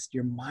exist.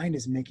 Your mind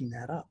is making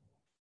that up.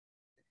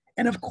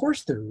 And of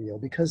course they're real,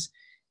 because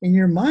in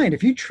your mind,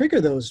 if you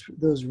trigger those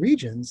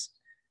regions,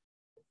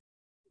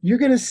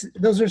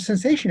 those are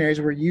sensation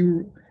areas where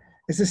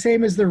it's the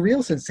same as the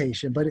real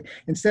sensation, but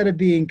instead of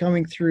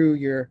coming through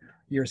your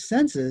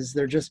senses,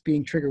 they're just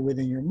being triggered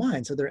within your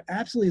mind. So they're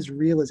absolutely as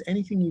real as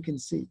anything you can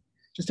see,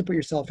 just to put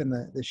yourself in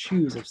the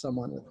shoes of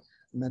someone with a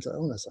mental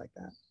illness like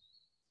that.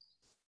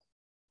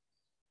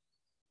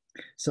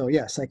 So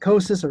yeah,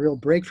 psychosis, a real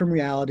break from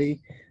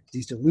reality,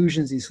 these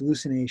delusions, these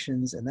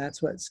hallucinations, and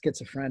that's what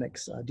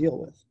schizophrenics deal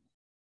with.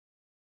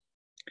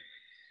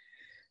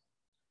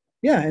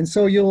 Yeah, and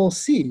so you'll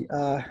see,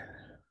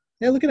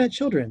 looking at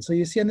children. So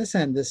you see on this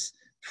end, this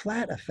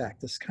flat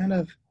effect, this kind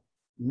of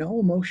no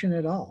emotion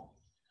at all.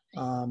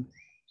 And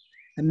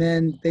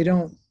then they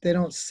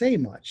don't say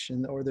much,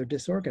 or they're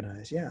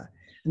disorganized, yeah.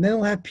 And then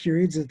they'll have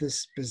periods of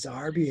this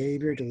bizarre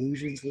behavior,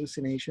 delusions,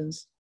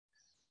 hallucinations.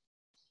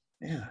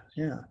 Yeah.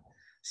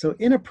 So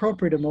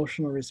inappropriate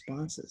emotional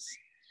responses.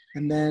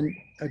 And then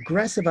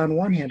aggressive on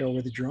one hand or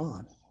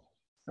withdrawn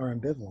or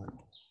ambivalent.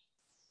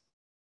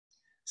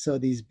 So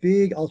these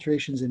big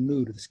alterations in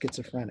mood with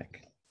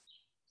schizophrenic,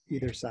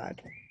 either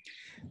side.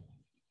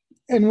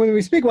 And when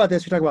we speak about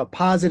this, we talk about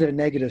positive and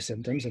negative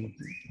symptoms, and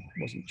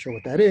I wasn't sure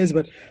what that is,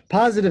 but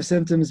positive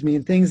symptoms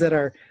mean things that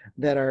are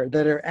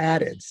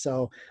added.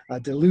 So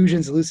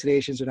delusions,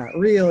 hallucinations are not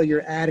real,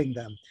 you're adding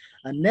them.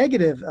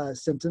 Negative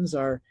symptoms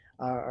are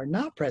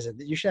not present.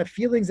 You should have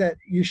feelings that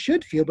you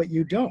should feel, but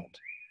you don't.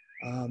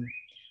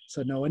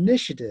 So no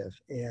initiative,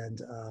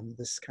 and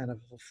this kind of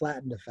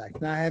flattened effect,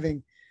 not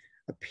having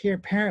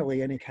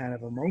apparently any kind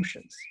of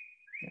emotions.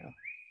 Yeah.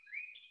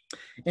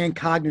 And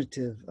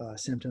cognitive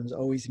symptoms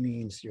always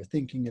means your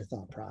thinking, your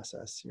thought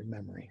process, your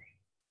memory.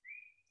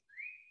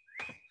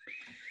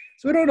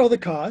 So we don't know the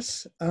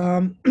cause.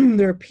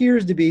 There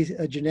appears to be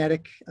a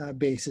genetic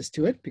basis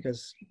to it,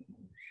 because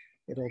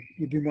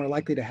you'd be more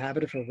likely to have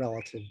it if a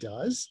relative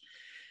does.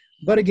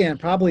 But again,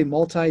 probably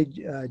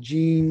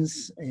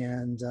multi-genes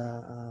and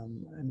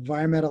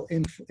environmental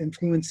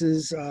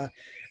influences.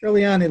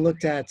 Early on, they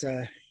looked at,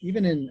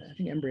 even in, I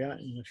think, in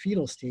the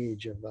fetal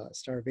stage of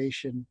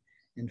starvation,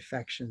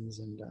 infections,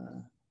 and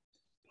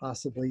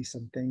possibly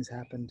some things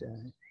happened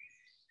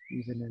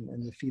even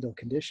in the fetal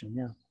condition,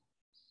 yeah.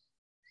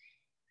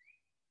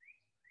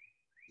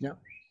 Yeah.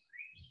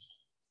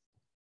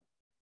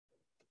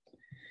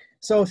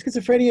 So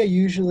schizophrenia,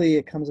 usually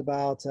it comes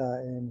about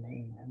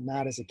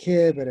not as a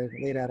kid, but in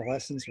late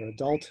adolescence or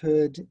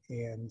adulthood.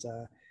 And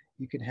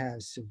you can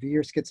have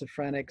severe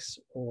schizophrenics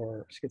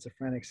or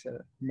schizophrenics at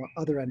the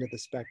other end of the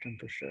spectrum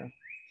for sure.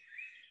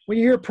 When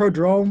you hear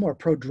prodrome or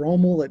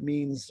prodromal, it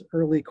means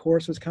early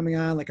course was coming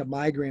on, like a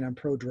migraine on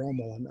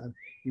prodromal. And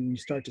you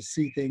start to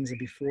see things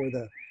before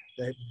the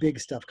big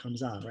stuff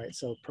comes on, right?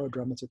 So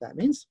prodrome, that's what that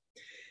means.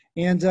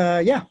 And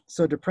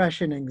so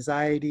depression,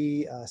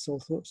 anxiety,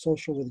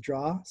 social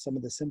withdrawal, some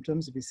of the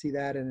symptoms, if you see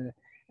that in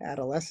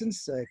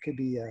adolescence, it could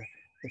be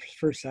the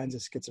first signs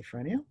of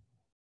schizophrenia.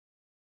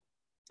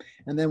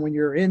 And then when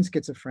you're in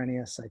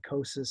schizophrenia,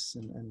 psychosis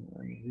and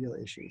real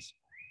issues.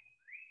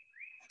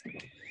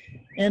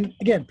 And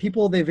again,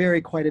 people, they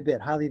vary quite a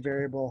bit, highly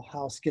variable,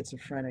 how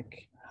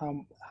schizophrenic,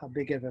 how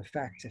big of an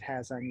effect it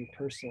has on you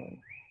personally.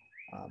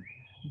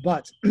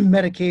 But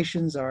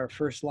medications are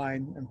first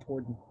line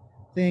important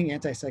thing,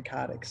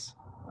 antipsychotics.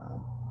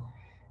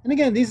 And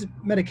again, these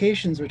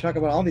medications, we're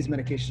talking about all these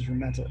medications for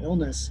mental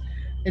illness.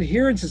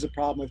 Adherence is a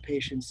problem with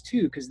patients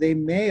too, because they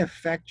may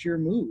affect your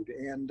mood,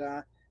 and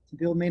some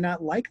people may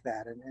not like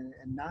that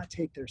and not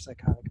take their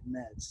psychotic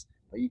meds.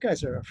 But you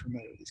guys are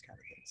familiar with these kind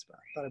of things, but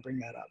I thought I'd bring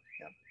that up.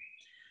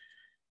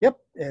 Yep,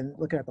 and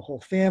looking at the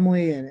whole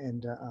family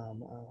and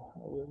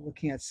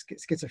looking at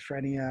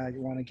schizophrenia,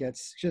 you want to get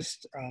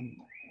just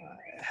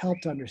help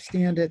to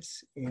understand it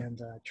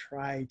and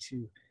try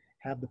to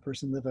have the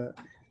person live a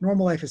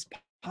normal life as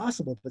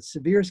possible, but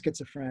severe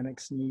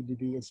schizophrenics need to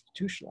be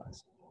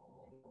institutionalized.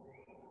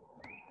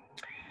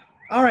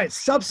 All right,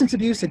 substance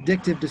abuse,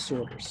 addictive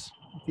disorders.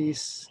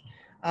 These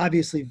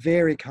obviously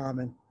very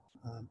common,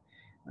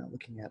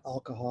 looking at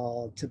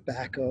alcohol,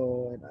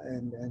 tobacco,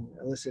 and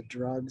illicit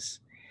drugs.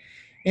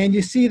 And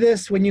you see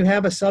this when you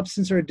have a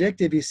substance or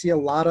addictive, you see a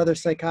lot of other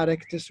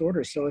psychotic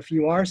disorders. So if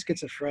you are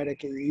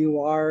schizophrenic and you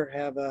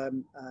have a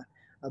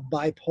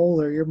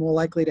bipolar, you're more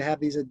likely to have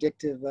these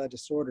addictive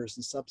disorders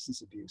and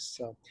substance abuse.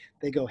 So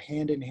they go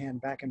hand in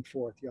hand, back and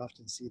forth. You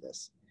often see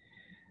this.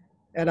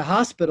 At a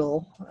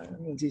hospital,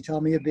 Lindsay,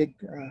 tell me a big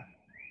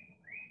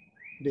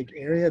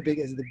area,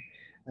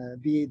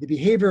 the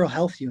behavioral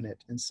health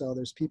unit. And so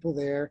there's people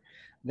there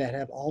that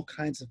have all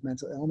kinds of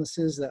mental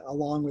illnesses that,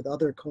 along with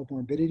other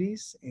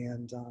comorbidities.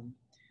 And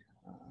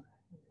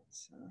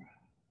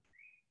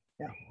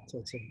yeah, so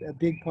it's a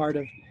big part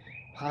of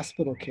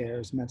hospital care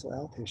is mental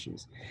health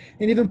issues,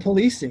 and even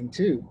policing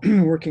too.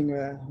 Working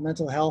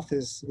mental health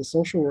is, the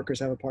social workers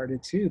have a part in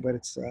it too, but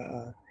it's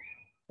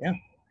yeah.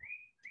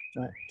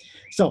 Right.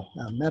 So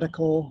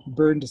medical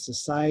burden to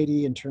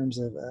society in terms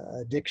of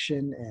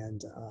addiction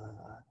and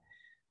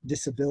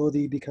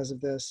disability because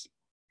of this.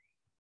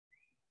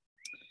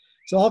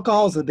 So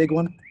alcohol is the big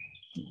one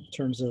in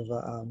terms of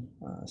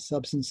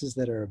substances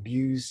that are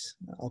abused,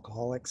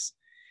 alcoholics.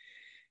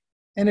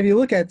 And if you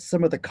look at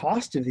some of the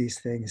cost of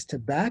these things,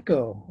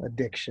 tobacco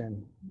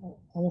addiction,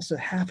 almost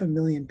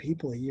 500,000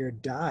 people a year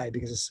die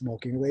because of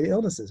smoking-related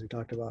illnesses. We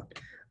talked about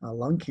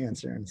lung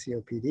cancer and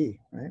COPD,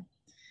 right?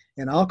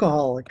 And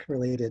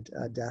alcoholic-related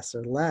deaths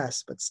are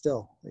less, but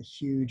still a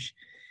huge.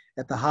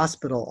 At the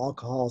hospital,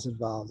 alcohol is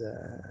involved.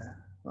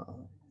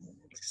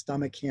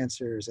 Stomach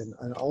cancers and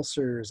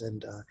ulcers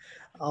and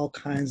all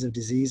kinds of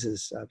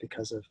diseases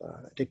because of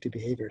addictive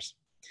behaviors.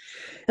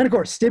 And of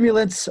course,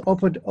 stimulants,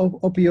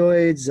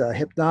 opioids,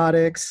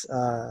 hypnotics,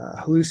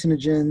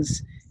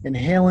 hallucinogens,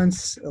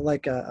 inhalants,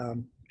 like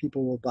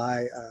people will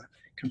buy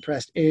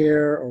compressed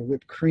air or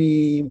whipped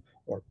cream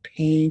or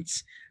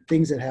paints,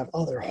 things that have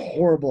other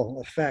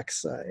horrible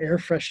effects, air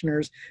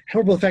fresheners,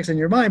 horrible effects on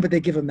your mind, but they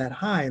give them that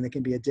high and they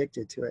can be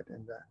addicted to it.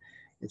 And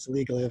it's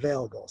legally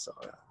available. So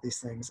these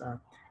things,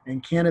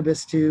 and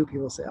cannabis too,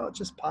 people say, oh, it's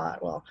just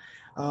pot. Well,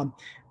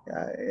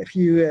 if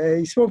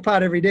you smoke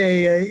pot every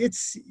day,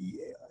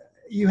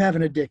 you have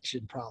an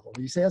addiction problem.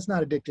 You say that's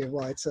not addictive.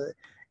 Well, it's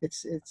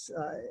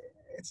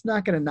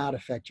not going to not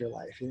affect your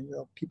life. And,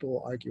 people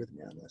will argue with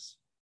me on this.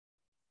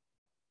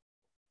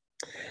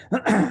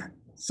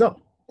 So,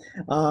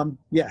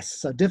 yes,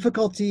 so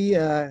difficulty,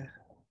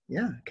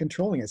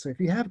 controlling it. So if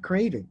you have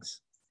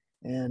cravings,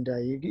 and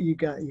you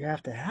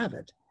have to have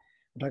it.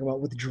 I'm talking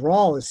about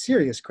withdrawal is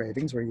serious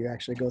cravings, where you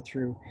actually go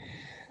through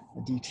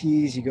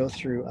DTs, you go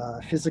through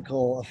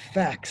physical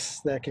effects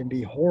that can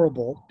be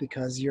horrible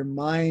because your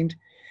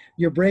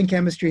brain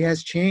chemistry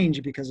has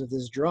changed because of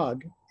this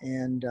drug,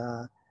 and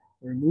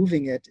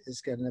removing it is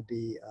going to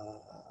be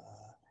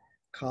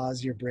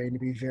cause your brain to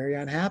be very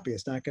unhappy.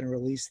 It's not going to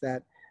release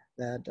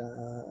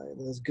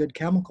those good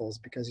chemicals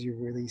because you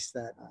release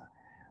that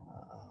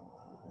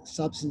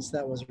substance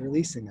that was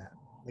releasing that,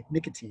 like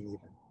nicotine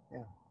even.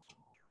 Yeah.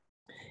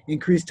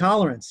 Increased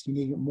tolerance. You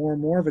need more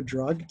and more of a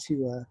drug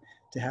to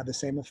have the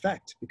same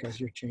effect because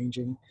you're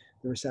changing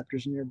the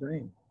receptors in your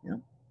brain. Yeah.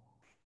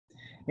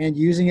 And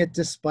using it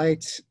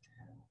despite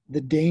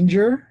the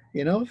danger,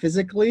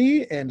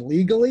 physically and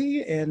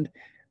legally and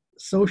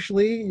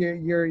socially,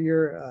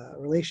 your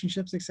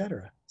relationships,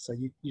 etc. So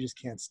you just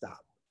can't stop.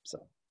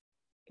 So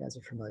you guys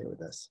are familiar with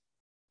this.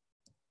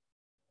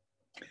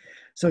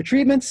 So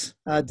treatments,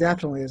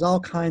 definitely. There's all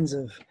kinds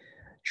of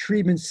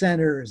treatment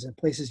centers and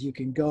places you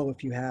can go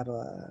if you have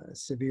a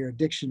severe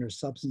addiction or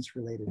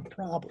substance-related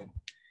problem.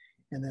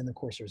 And then, of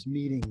course, there's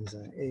meetings,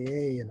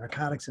 AA and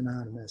Narcotics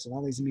Anonymous, and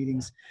all these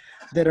meetings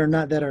that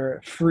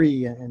are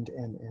free and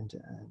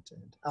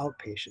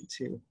outpatient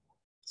too.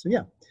 So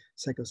yeah,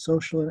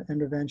 psychosocial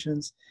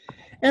interventions,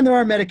 and there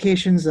are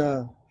medications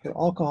for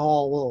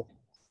alcohol,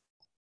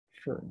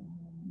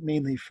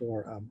 mainly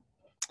for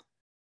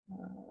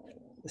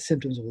the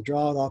symptoms of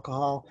withdrawal with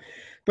alcohol.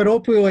 But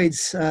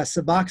opioids,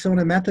 Suboxone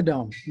and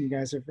methadone, you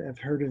guys have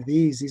heard of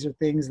these. These are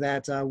things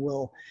that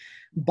will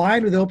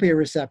bind with opiate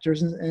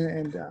receptors,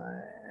 and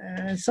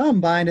some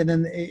bind, and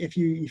then if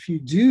you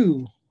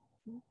do,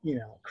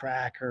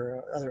 crack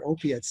or other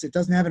opiates, it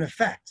doesn't have an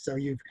effect. So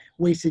you've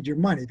wasted your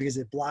money because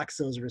it blocks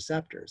those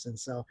receptors. And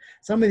so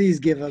some of these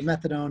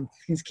methadone,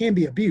 things can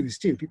be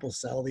abused too. People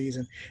sell these,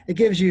 and it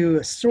gives you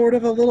a sort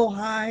of a little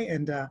high,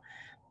 and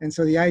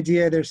so the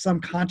idea, there's some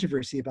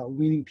controversy about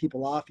weaning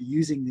people off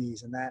using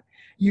these, and that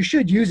you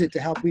should use it to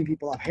help wean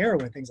people off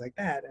heroin, things like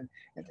that, and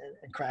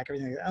crack,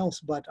 everything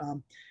else. But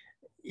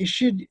you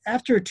should,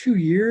 after 2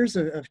 years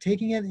of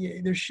taking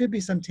it, there should be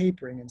some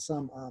tapering. In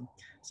some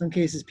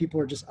cases, people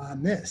are just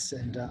on this,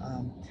 and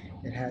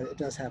it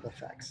does have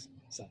effects.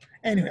 So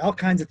anyway, all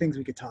kinds of things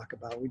we could talk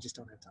about. We just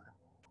don't have time.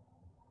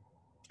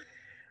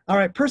 All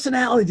right,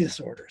 personality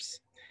disorders.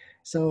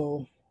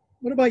 So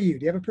what about you?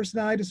 Do you have a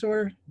personality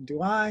disorder?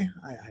 Do I?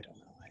 I don't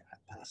know,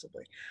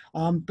 possibly.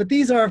 But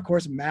these are, of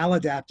course,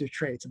 maladaptive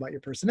traits about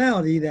your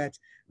personality. That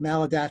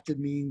maladaptive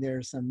mean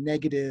there's some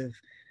negative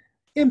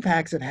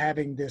impacts of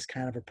having this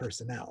kind of a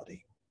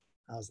personality.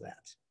 How's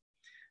that?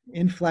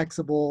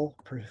 Inflexible,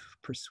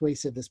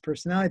 persuasive, this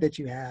personality that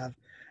you have,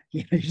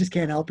 you just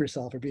can't help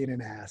yourself for being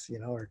an ass,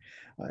 or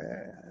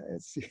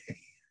it's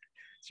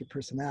your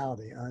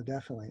personality,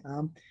 definitely.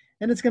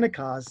 And it's going to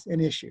cause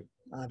an issue,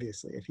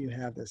 obviously, if you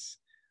have this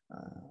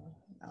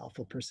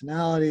alpha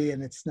personality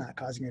and it's not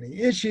causing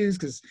any issues,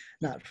 because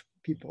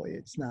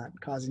it's not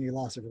causing you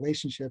loss of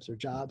relationships or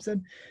jobs,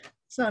 and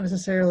it's not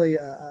necessarily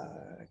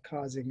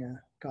causing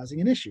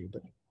an issue.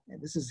 But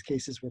this is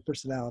cases where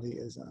personality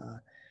is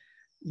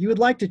you would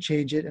like to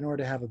change it in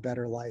order to have a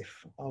better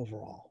life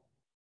overall.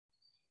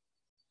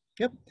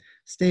 Yep,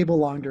 stable,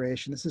 long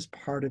duration. This is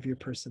part of your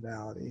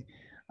personality,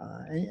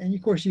 and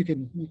of course you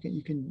can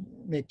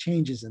make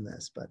changes in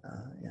this. But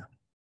yeah,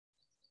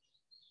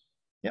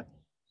 yep.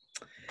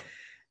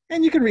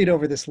 And you can read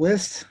over this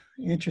list.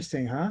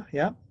 Interesting, huh?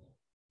 Yep.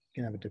 You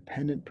can have a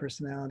dependent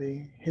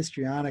personality.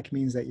 Histrionic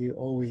means that you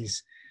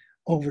always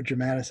over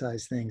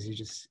dramatize things.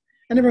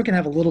 And everyone can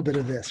have a little bit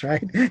of this,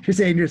 right? You're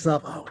saying to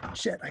yourself, "Oh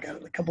shit, I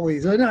got a couple of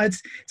these." Oh, no,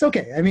 it's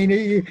okay. I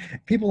mean,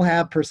 people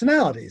have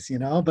personalities,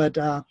 but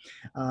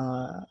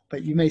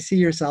you may see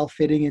yourself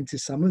fitting into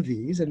some of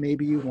these, and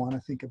maybe you want to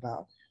think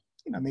about,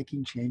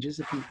 making changes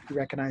if you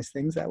recognize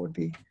things that would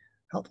be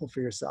helpful for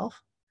yourself.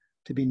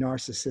 To be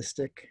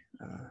narcissistic,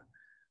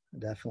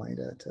 definitely.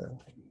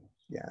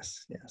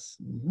 Yes.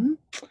 Mm-hmm.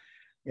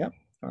 Yep.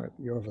 Or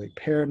you're overly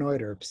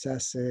paranoid or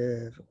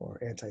obsessive or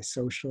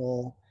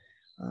antisocial.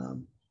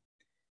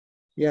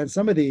 Yeah, and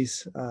some of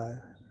these,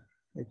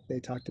 they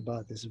talked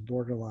about this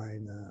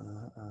borderline,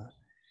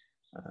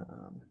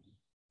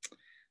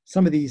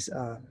 some of these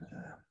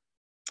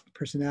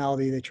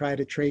personality,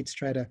 traits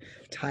try to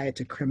tie it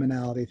to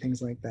criminality,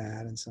 things like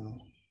that. And so,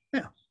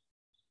 yeah.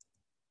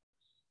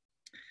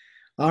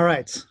 All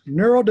right,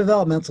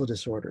 neurodevelopmental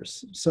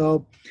disorders.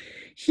 So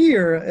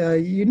here,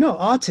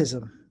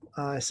 autism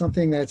is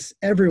something that's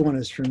everyone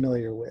is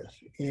familiar with.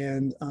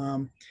 And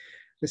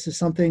this is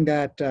something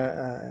that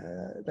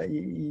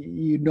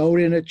you note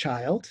in a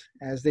child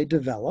as they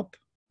develop,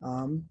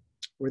 and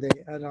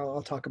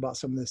I'll talk about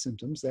some of the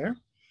symptoms there.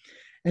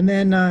 And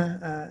then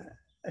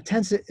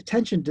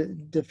attention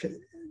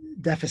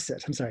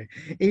deficit,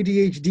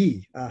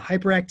 ADHD,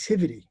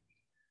 hyperactivity.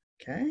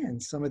 Okay, and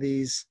some of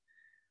these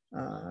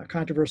are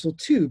controversial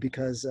too,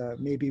 because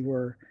maybe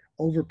we're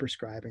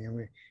overprescribing and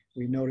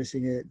we're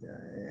noticing it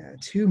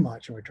too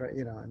much, and we're trying,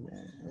 and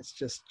it's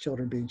just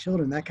children being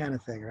children, that kind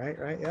of thing, right?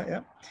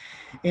 Yeah.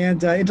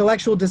 And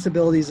intellectual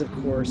disabilities, of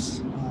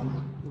course,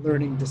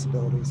 learning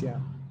disabilities, yeah.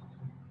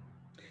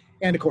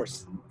 And of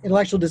course,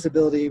 intellectual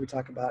disability, we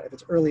talk about if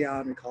it's early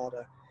on, we call it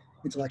an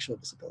intellectual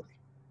disability.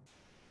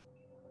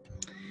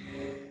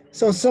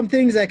 So some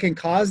things that can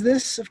cause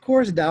this, of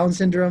course, Down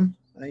syndrome,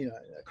 a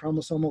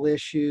chromosomal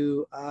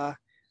issue,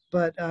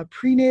 but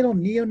prenatal,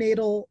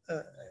 neonatal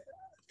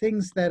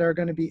things that are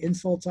going to be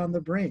insults on the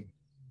brain,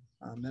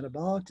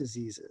 metabolic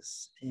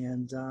diseases,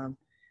 and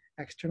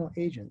external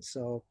agents.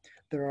 So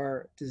there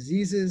are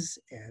diseases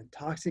and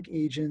toxic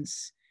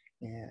agents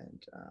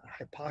and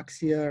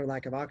hypoxia or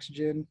lack of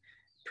oxygen,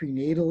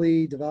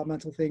 prenatally,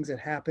 developmental things that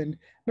happen.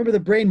 Remember, the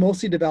brain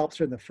mostly develops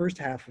during the first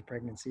half of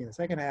pregnancy. In the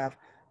second half,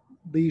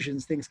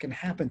 lesions, things can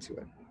happen to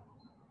it.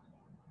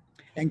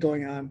 And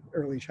going on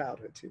early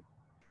childhood too.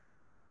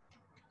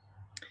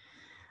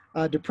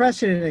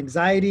 Depression and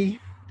anxiety,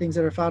 things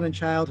that are found in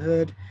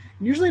childhood.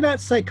 Usually not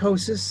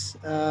psychosis,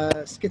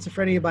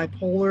 schizophrenia,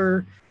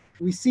 bipolar.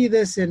 We see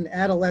this in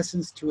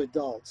adolescents to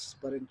adults,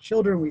 but in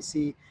children we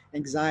see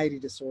anxiety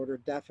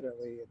disorder,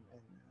 definitely.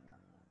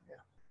 Yeah.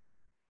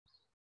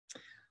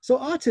 So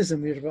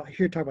autism, we're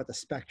here to talk about the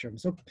spectrum.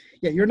 So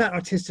yeah, you're not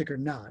autistic or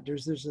not.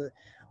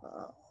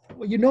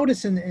 What you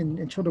notice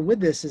in children with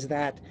this is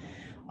that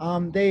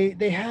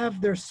they have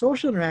their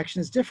social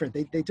interaction is different.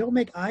 They don't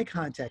make eye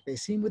contact. They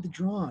seem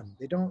withdrawn.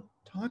 They don't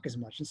talk as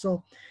much. And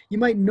so you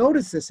might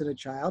notice this in a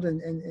child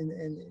and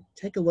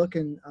take a look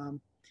and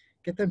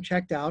get them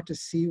checked out to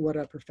see what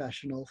a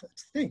professional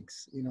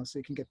thinks, so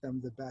you can get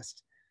them the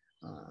best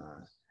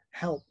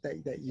help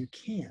that you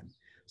can.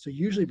 So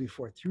usually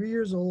before 3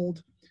 years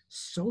old,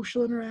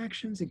 social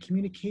interactions and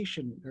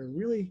communication are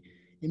really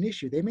an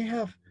issue. They may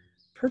have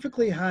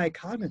perfectly high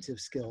cognitive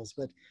skills,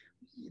 but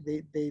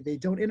they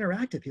don't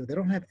interact with people. They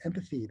don't have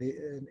empathy.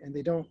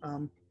 They don't.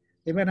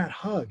 They might not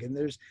hug. And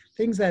there's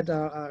things that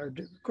are,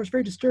 of course,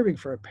 very disturbing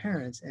for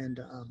parents, and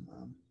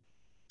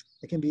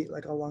it can be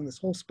like along this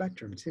whole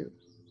spectrum too.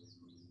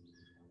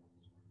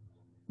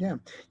 Yeah,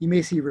 you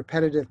may see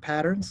repetitive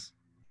patterns.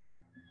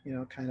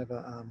 Kind of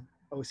a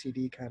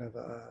OCD kind of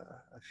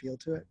a feel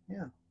to it.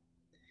 Yeah.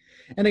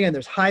 And again,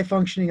 there's high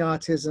functioning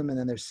autism, and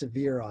then there's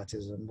severe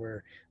autism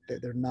where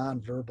they're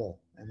nonverbal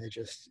and they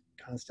just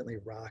constantly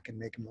rock and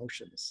make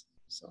emotions.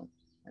 So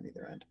on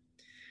either end.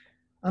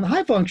 On the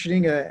high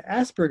functioning,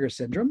 Asperger's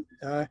syndrome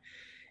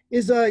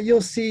is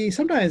you'll see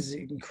sometimes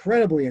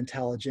incredibly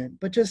intelligent,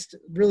 but just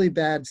really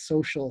bad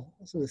social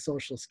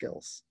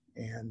skills.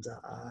 And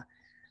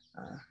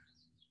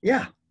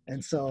yeah,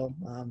 and so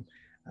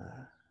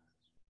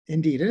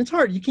indeed, and it's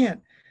hard. You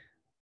can't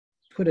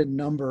put a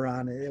number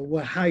on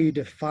it, how you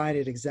define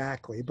it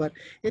exactly, but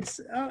it's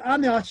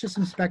on the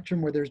autism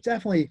spectrum where there's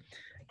definitely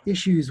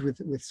issues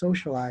with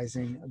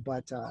socializing,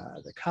 but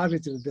the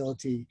cognitive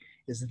ability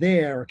is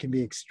there or can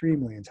be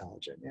extremely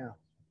intelligent. Yeah.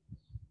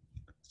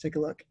 Let's take a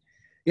look.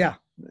 Yeah,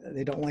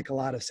 they don't like a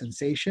lot of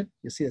sensation.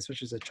 You'll see,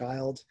 especially as a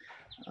child,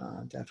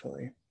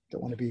 definitely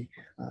don't want to be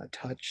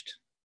touched.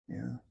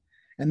 Yeah.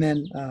 And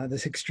then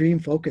this extreme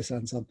focus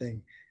on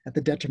something at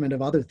the detriment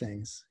of other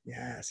things.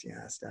 Yes,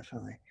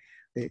 definitely.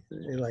 they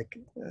like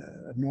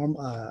a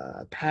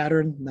normal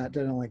pattern, they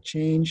don't like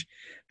change.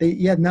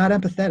 Yeah, not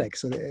empathetic.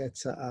 So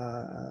it's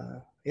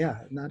yeah,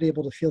 not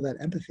able to feel that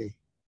empathy.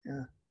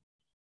 Yeah,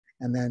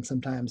 and then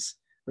sometimes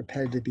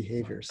repetitive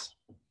behaviors.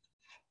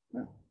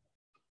 Yeah.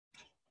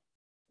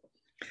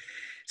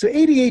 So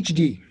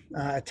ADHD,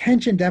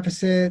 attention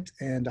deficit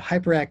and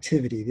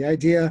hyperactivity. The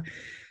idea,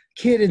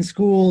 kid in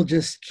school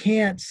just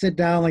can't sit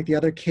down like the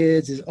other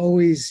kids, is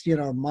always,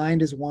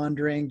 mind is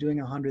wandering, doing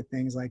 100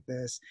 things like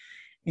this.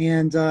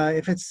 And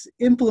if it's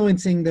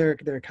influencing their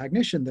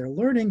cognition, their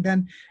learning,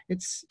 then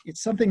it's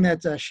something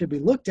that should be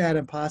looked at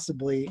and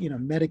possibly,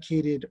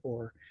 medicated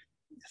or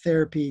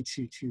therapy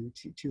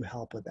to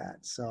help with that.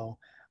 So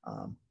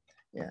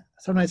yeah,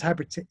 sometimes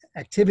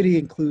hyperactivity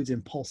includes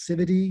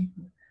impulsivity,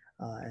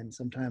 and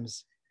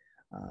sometimes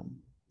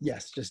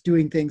yes, just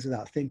doing things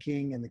without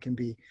thinking, and it can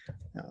be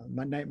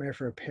a nightmare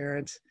for a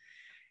parent.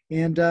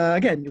 And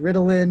again,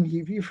 Ritalin,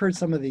 you've heard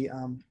some of the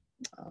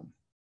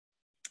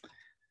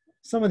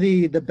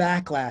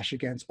backlash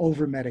against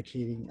over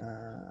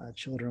medicating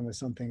children with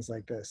some things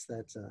like this.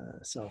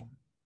 So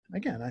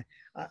again,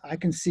 I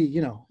can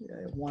see,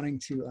 wanting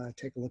to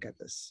take a look at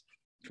this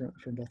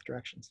from both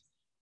directions.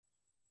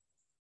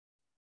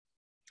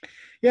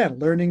 Yeah,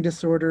 learning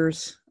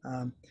disorders,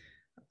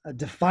 a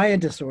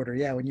defiant disorder.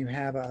 Yeah, when you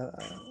have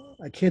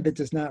a kid that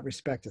does not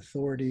respect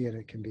authority, and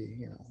it can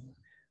be,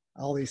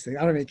 all these things. I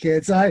don't have any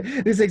kids. So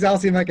these things all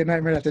seem like a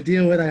nightmare to have to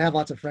deal with. I have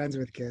lots of friends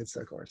with kids,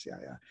 so of course, yeah.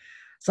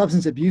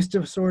 Substance abuse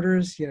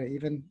disorders,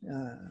 even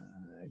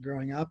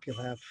growing up,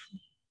 you'll have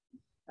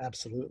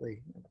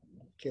absolutely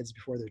kids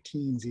before their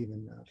teens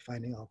even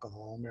finding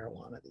alcohol and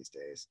marijuana these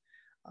days.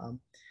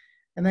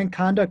 And then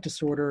conduct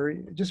disorder,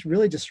 just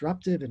really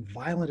disruptive and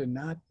violent and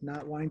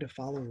not wanting to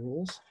follow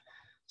rules.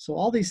 So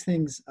all these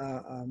things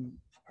are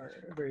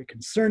very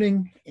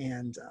concerning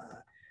and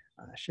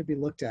should be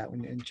looked at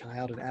when in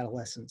child and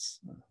adolescence.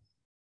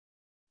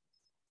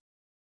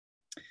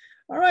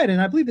 All right,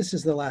 and I believe this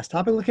is the last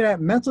topic, looking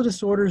at mental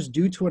disorders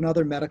due to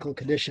another medical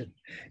condition.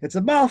 It's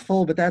a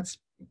mouthful, but that's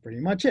pretty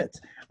much it.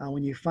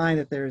 When you find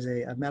that there's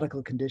a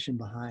medical condition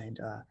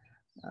behind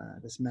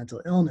this mental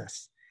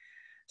illness.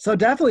 So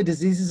definitely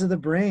diseases of the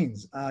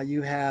brains.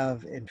 You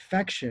have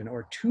infection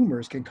or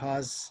tumors can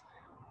cause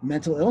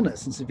mental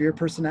illness and severe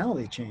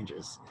personality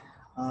changes.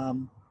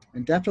 And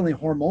definitely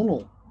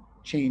hormonal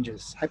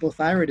changes.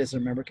 Hypothyroidism,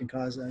 remember, can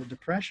cause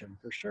depression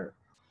for sure.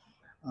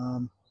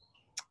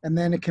 And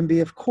then it can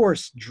be, of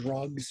course,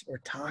 drugs or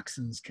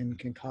toxins can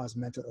cause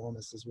mental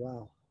illness as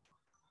well.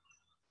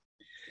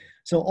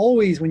 So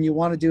always when you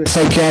want to do a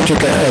psychiatric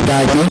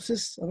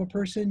diagnosis of a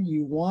person,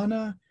 you want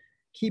to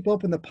keep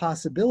open the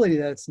possibility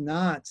that it's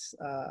not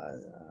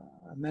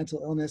a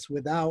mental illness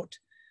without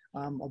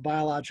a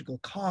biological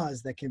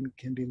cause that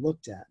can be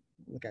looked at.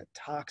 Look at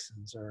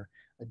toxins or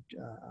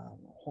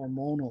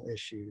hormonal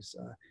issues.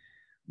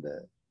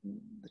 The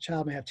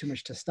child may have too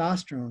much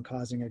testosterone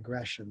causing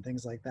aggression,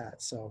 things like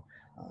that. So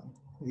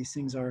these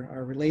things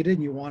are related,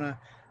 and you want to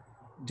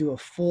do a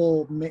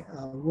full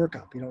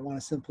workup. You don't want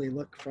to simply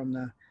look from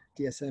the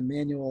DSM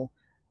manual.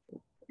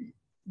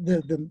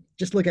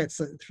 Just look at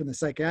from the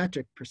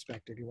psychiatric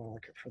perspective. You want to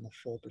look at from the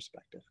full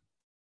perspective,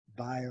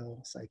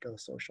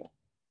 psychosocial.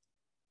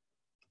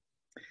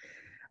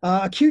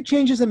 Acute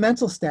changes in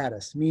mental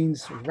status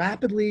means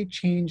rapidly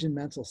change in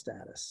mental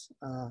status.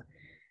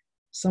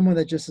 Someone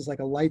that just is like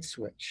a light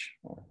switch,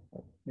 or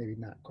maybe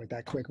not quite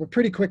that quick, but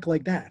pretty quick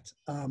like that.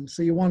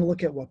 So you want to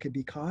look at what could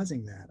be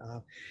causing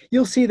that.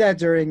 You'll see that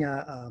during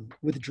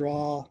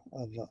withdrawal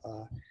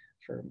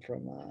from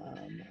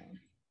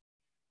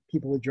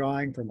people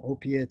withdrawing from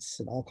opiates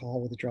and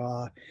alcohol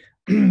withdrawal.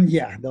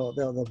 Yeah,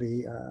 they'll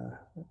be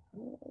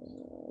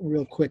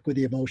real quick with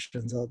the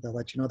emotions. They'll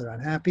let you know they're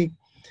unhappy.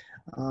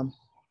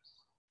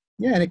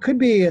 Yeah, and it could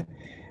be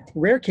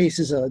rare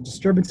cases of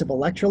disturbance of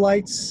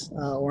electrolytes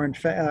or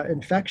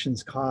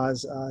infections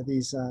cause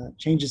these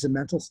changes in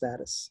mental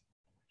status.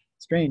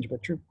 Strange,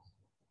 but true.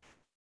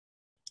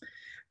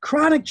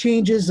 Chronic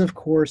changes, of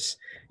course,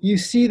 you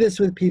see this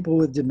with people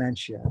with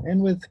dementia and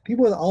with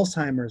people with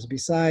Alzheimer's,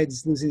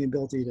 besides losing the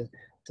ability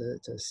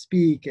to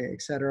speak,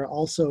 etc.,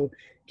 also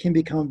can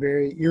become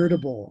very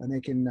irritable, and they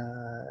can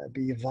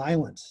be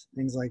violent,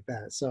 things like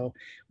that. So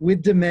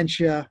with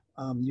dementia,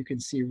 you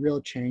can see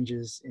real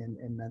changes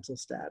in mental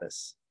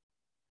status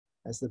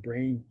as the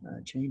brain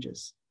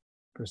changes.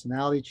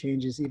 Personality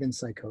changes, even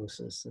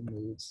psychosis and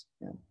moods.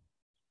 Yeah.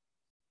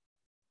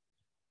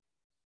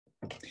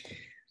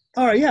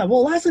 All right, yeah,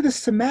 well, lastly, the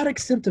somatic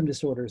symptom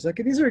disorders.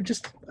 Okay, these are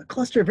just a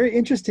cluster of very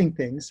interesting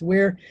things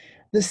where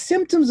the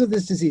symptoms of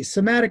this disease,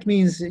 somatic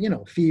means,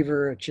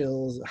 fever,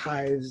 chills,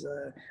 hives,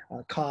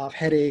 cough,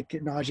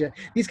 headache, nausea,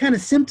 these kind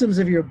of symptoms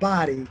of your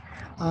body,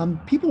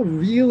 people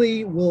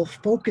really will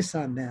focus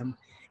on them,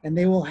 and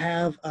they will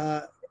have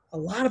a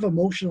lot of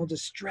emotional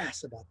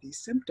distress about these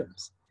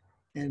symptoms.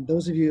 And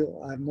those of you,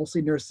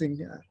 mostly nursing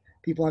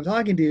people I'm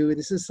talking to,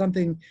 this is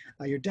something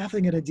you're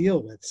definitely going to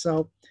deal with.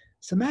 So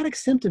Somatic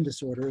symptom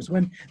disorder is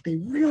when they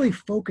really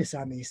focus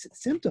on these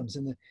symptoms,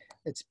 and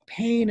it's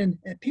pain, and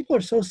people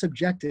are so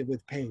subjective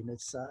with pain.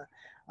 It's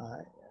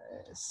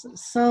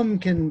some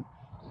can,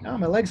 oh,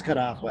 my leg's cut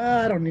off.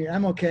 Well, I don't need,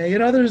 I'm okay.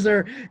 And others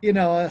are,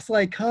 a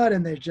slight cut,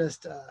 and they're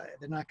just,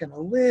 they're not going to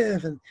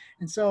live. And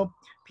so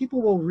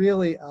people will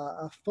really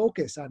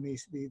focus on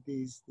these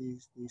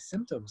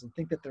symptoms and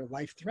think that they're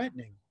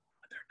life-threatening,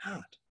 but they're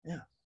not.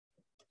 Yeah.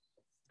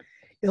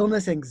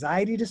 Illness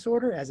anxiety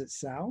disorder, as it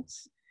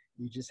sounds.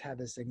 You just have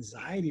this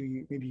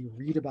anxiety. Maybe you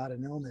read about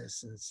an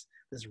illness, and it's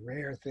this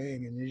rare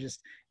thing, and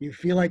you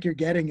feel like you're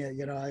getting it.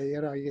 You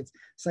get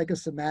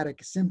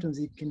psychosomatic symptoms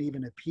that can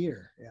even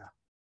appear. Yeah.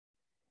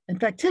 And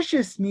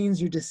factitious means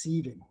you're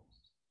deceiving,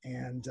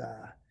 and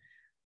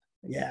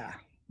yeah,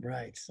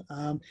 right.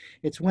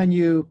 It's when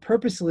you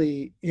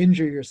purposely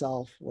injure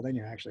yourself. Well, then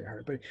you're actually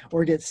hurt,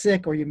 or get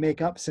sick, or you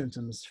make up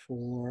symptoms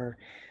for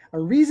a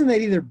reason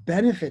that either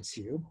benefits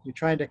you. You're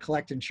trying to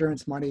collect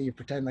insurance money. You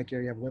pretend like you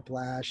have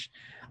whiplash,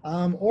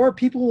 or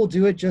people will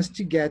do it just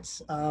to get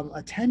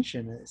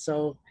attention.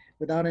 So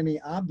without any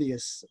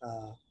obvious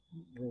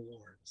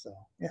reward. So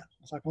yeah,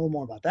 I'll talk a little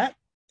more about that.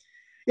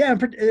 Yeah,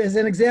 as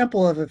an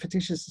example of a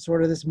fictitious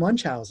disorder, this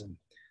Munchausen.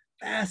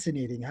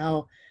 Fascinating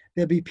how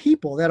there'll be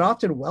people that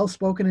often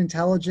well-spoken,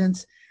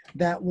 intelligent,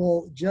 that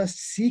will just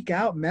seek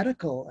out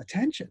medical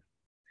attention.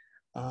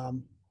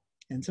 And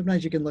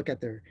sometimes you can look at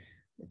their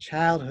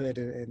childhood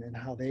and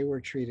how they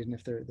were treated, and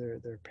if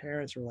their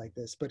parents were like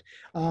this. But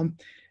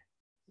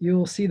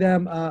you'll see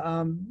them.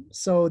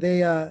 So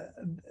they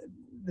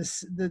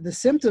the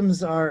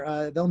symptoms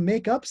are they'll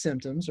make up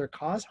symptoms or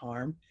cause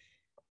harm,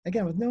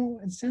 again with no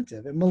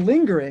incentive. And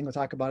malingering, we'll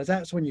talk about, is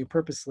that's when you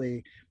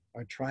purposely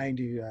are trying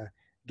to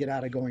get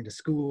out of going to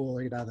school,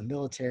 or get out of the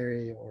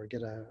military, or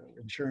get a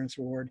insurance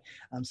reward.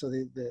 So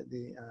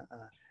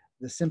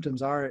the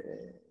symptoms are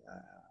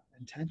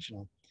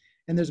intentional.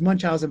 And there's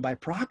Munchausen by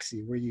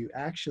proxy, where you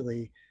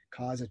actually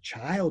cause a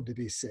child to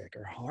be sick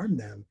or harm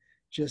them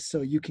just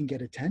so you can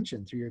get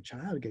attention through your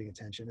child getting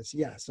attention.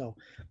 So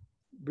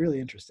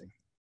really interesting.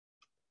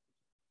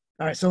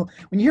 All right, so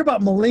when you hear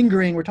about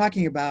malingering, we're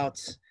talking about,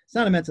 it's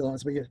not a mental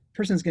illness, but your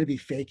person's going to be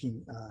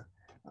faking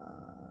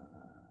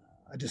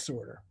a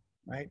disorder,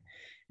 right?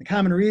 The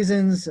common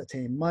reasons: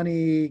 attain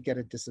money, get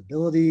a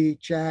disability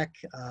check,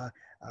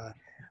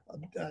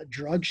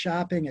 drug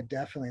shopping, and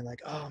definitely like,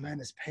 oh man,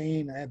 this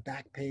pain, I have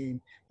back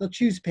pain. They'll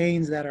choose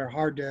pains that are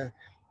hard to,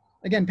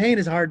 again, pain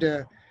is hard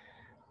to,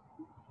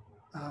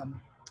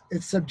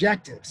 it's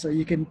subjective. So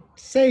you can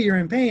say you're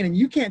in pain, and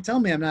you can't tell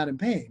me I'm not in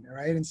pain,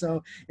 right? And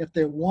so if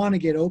they want to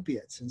get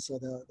opiates, and so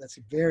that's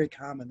very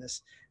common,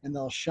 and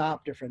they'll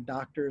shop different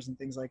doctors and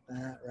things like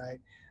that, right?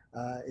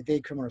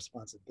 Evade criminal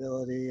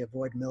responsibility,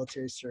 avoid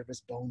military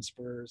service, bone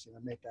spurs,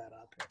 make that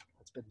up.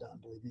 It's been done,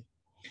 believe me.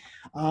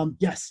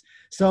 Yes,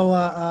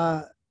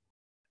 so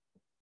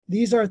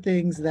these are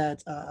things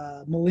that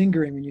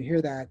malingering, when you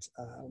hear that,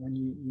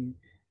 when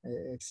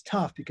it's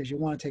tough because you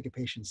want to take a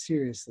patient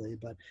seriously,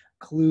 but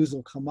clues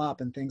will come up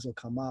and things will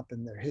come up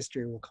and their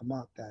history will come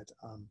up that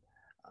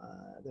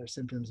their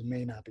symptoms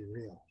may not be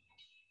real.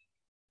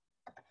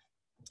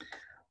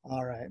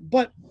 All right,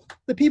 but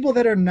the people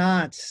that are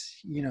not,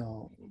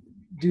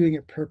 doing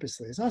it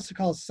purposely, it's also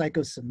called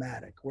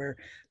psychosomatic, where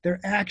they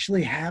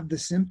actually have the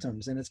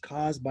symptoms, and it's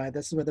caused by,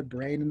 this is where the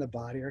brain and the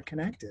body are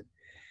connected.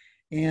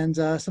 And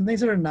some things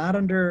that are not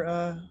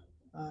under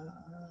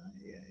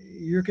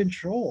your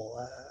control,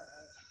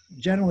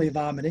 generally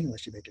vomiting,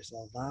 unless you make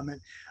yourself vomit.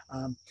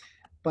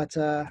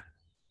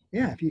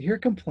 Yeah, if you hear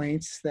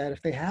complaints that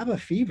if they have a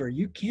fever,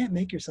 you can't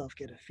make yourself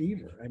get a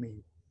fever.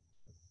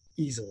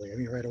 Easily,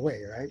 right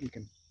away, right? You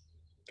can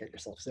get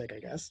yourself sick, I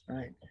guess,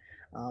 right?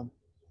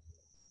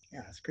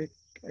 Yeah, it's great.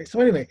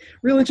 So anyway,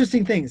 real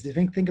interesting things to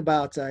think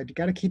about. You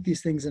got to keep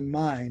these things in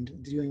mind,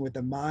 dealing with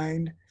the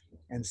mind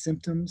and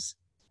symptoms.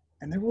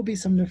 And there will be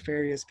some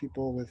nefarious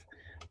people with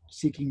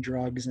seeking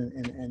drugs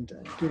and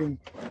getting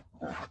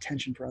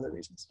attention for other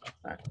reasons.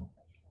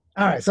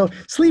 All right, so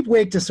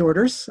sleep-wake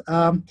disorders.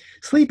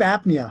 Sleep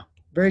apnea,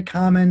 very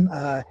common.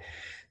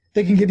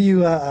 They can give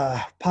you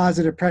a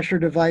positive pressure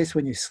device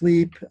when you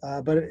sleep,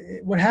 but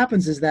what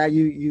happens is that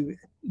you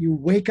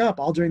wake up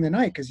all during the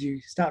night because you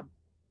stop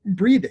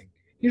breathing.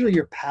 Usually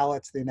your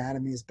palate's, the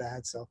anatomy is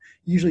bad, so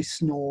you usually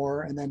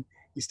snore, and then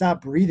you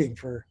stop breathing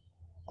for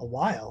a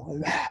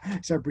while,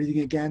 and start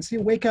breathing again. So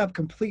you wake up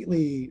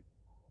completely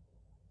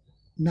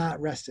not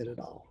rested at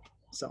all.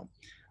 So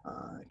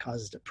it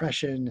causes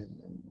depression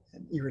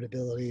and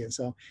irritability, and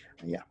so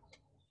yeah.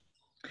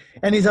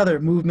 And these other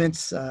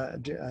movements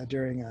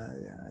during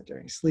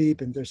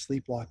sleep, and there's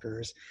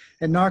sleepwalkers,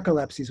 and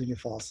narcolepsy is when you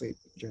fall asleep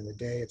during the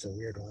day. It's a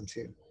weird one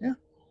too. Yeah.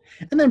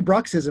 And then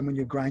bruxism, when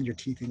you grind your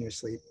teeth in your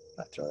sleep.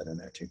 I throw that in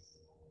there too.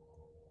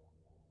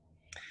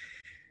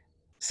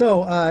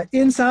 So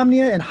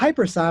insomnia and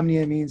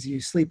hypersomnia means you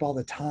sleep all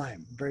the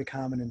time. Very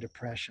common in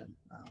depression.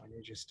 When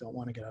you just don't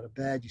want to get out of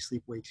bed, you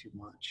sleep way too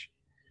much.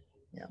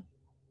 Yeah.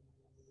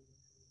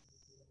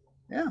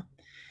 Yeah.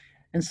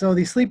 And so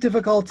these sleep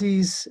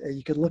difficulties,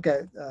 you could look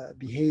at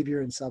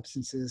behavior and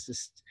substances.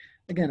 Just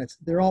again,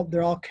 they're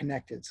all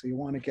connected. So you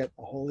want to get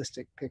a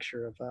holistic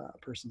picture of a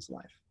person's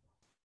life.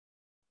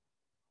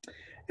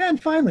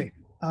 And finally,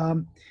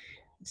 for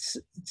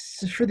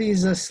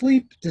these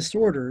sleep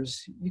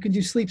disorders, you can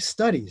do sleep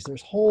studies.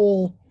 There's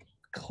whole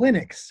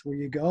clinics where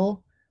you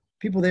go.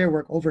 People there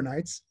work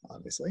overnights,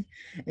 obviously,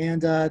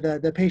 and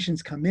the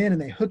patients come in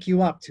and they hook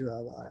you up to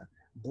a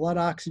blood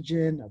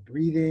oxygen, a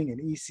breathing, an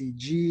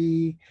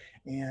ECG,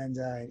 and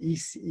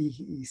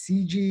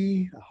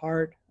ECG, a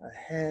heart, a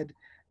head,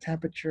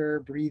 temperature,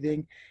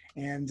 breathing,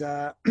 and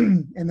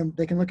and then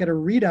they can look at a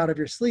readout of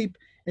your sleep.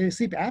 And your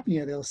sleep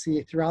apnea, they'll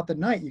see throughout the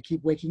night you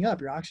keep waking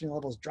up, your oxygen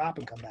levels drop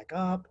and come back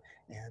up,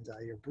 and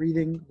your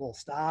breathing will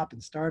stop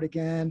and start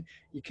again.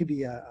 You could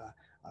be a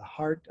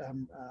heart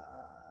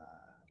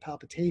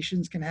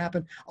palpitations can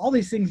happen. All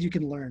these things you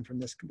can learn from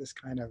this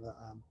kind of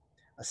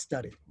a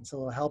study, and so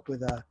it'll help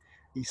with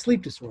these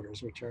sleep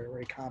disorders, which are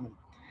very common.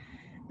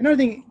 Another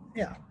thing,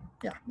 yeah.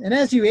 And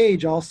as you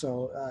age,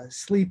 also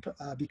sleep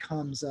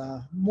becomes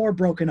more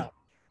broken up.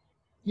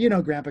 You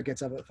know, Grandpa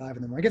gets up at 5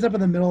 in the morning, gets up in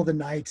the middle of the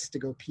night to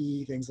go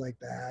pee, things like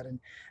that,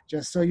 and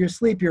just so your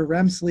sleep, your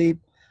REM sleep,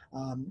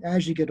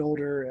 as you get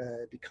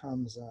older, it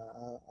becomes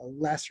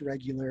less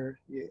regular,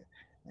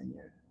 and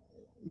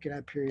you can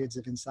have periods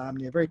of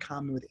insomnia, very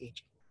common with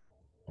aging.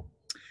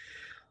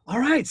 All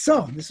right,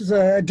 so this is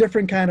a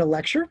different kind of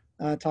lecture,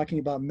 talking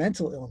about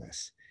mental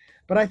illness.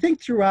 But I think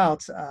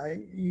throughout,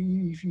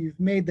 you've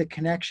made the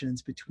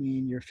connections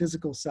between your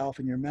physical self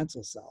and your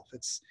mental self.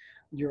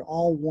 You're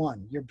all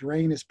one. Your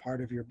brain is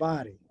part of your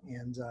body.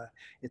 And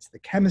it's the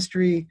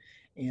chemistry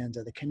and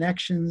the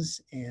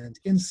connections and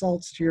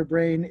insults to your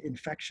brain,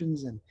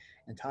 infections and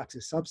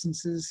toxic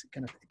substances,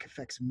 kind of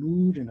affects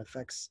mood and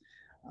affects,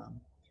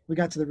 we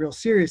got to the real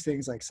serious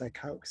things like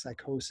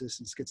psychosis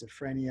and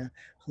schizophrenia,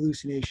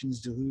 hallucinations,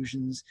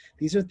 delusions.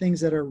 These are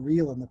things that are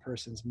real in the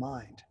person's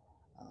mind,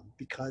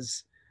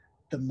 because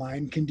the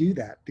mind can do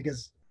that.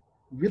 Because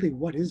really,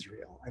 what is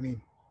real? I mean,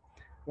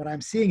 what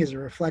I'm seeing is a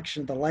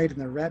reflection of the light in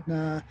the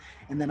retina,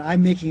 and then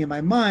I'm making in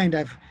my mind,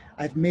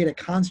 I've made a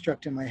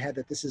construct in my head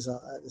that this is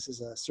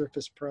a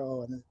Surface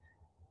Pro, and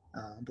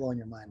I'm blowing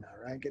your mind now,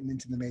 right? Getting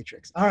into the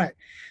matrix. All right,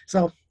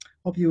 so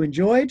hope you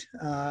enjoyed.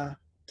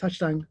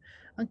 Touched on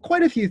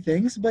quite a few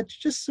things, but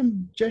just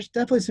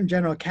definitely some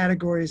general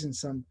categories and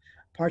some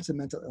parts of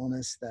mental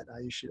illness that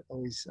you should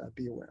always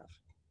be aware of.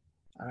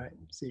 All right,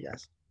 see you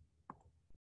guys.